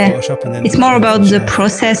 Yeah. Photoshop, and then it's more about the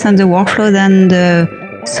process and the workflow than the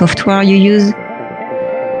software you use.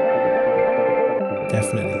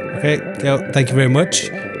 Definitely. Okay, Gaëlle, thank you very much.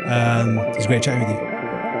 It was great chatting with you.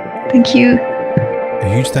 Thank you.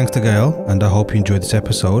 A huge thanks to Gaëlle, and I hope you enjoyed this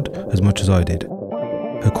episode as much as I did.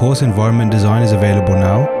 Her course Environment Design is available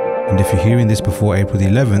now, and if you're hearing this before April the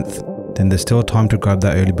 11th, then there's still time to grab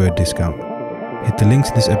that early bird discount. Hit the links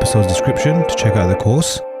in this episode's description to check out the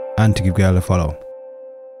course and to give Gaëlle a follow.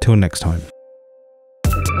 Till next time.